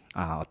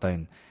 Одоо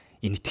энэ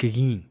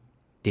нэтгэгийн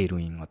дээр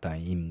үеийн одоо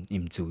им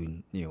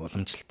зүүн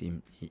уламжлалт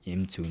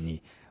им зүүний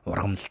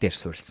ургамал дээр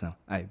суурилсан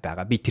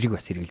байгаа. Би тэрийг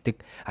бас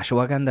хэрэгэлдэг.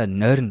 Ashwagandha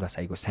нойронд бас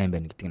айгүй сайн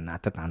байна гэдэг нь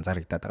надад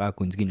анзаарагдаад байгаа.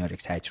 Гүнзгий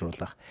нойрыг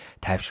сайжруулах,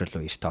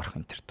 тайвшруулах, эрт орох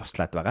энэ төр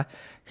туслаад байгаа.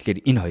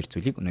 Тэгэхээр энэ хоёр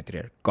зүйлийг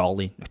өнөөдөр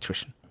Golly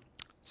Nutrition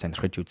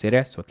сонирхож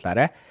үзээрэй,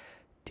 судлаарай.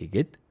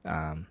 Тэгээд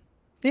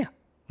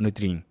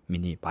өнөөдрийн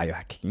миний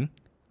биохакинг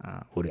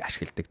өөрөө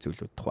ашигладаг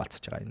зүйлүүд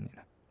хуваалцаж байгаа юм.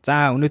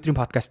 За өнөөдрийн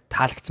подкаст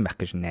таалагдсан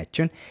байх гэж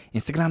найдаж байна.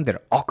 Instagram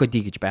дээр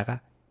okodi гэж байгаа.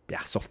 Би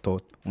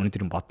асуултууд,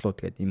 өнөөдрийн бодлууд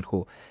гэдэг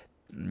иймэрхүү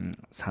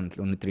санал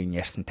өнөөдрийн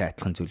ярьсантай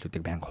адилхан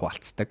зүйлүүдийг байнга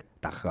хуваалцдаг.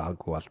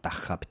 Дагаагүй бол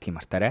дагахаа битгий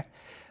мартаарай.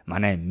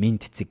 Манай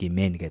минт цэг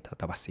имэн гэдэг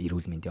одоо бас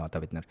эрүүл мэндийн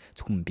одоо бид нар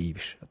зөвхөн бие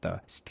биш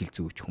одоо сэтгэл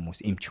зүйч хүмүүс,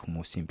 эмч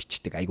хүмүүсийн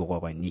бичдэг айгуу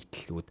гой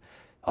нийтлэлүүд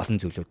олон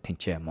зүйлүүд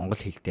тэнцээ монгол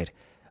хэл дээр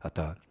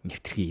одоо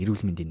нэвтрхий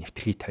эрүүл мэндийн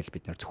нэвтрхий тойл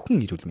бид нар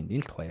зөвхөн эрүүл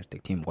мэндийн л тухай ярьдаг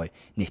тийм гоё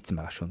нээсэн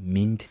байгаа шүү.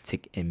 Минт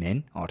цэг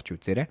имэн орж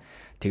үзээрэй.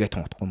 Тэгээд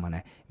тунхтахгүй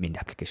манай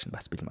минт аппликейшн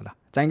бас бэлэн байна.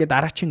 За ингээд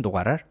дараагийн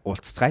дугаараар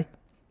уулзцгаая.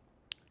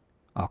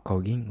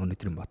 Окогийн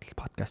өнөөдрийн бодол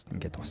подкаст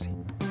ингээд дуусна.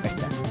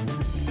 Баярлалаа.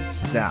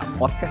 За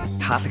подкаст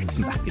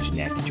таалагдсан байх гэж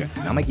найдаж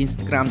байна. Намайг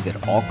Instagram дээр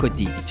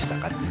okodi гэж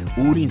дагаад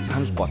өөрийн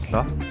санал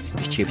бодлоо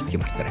бичгээ битгий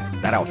мартаарай.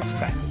 Дараа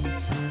уулзцгаая.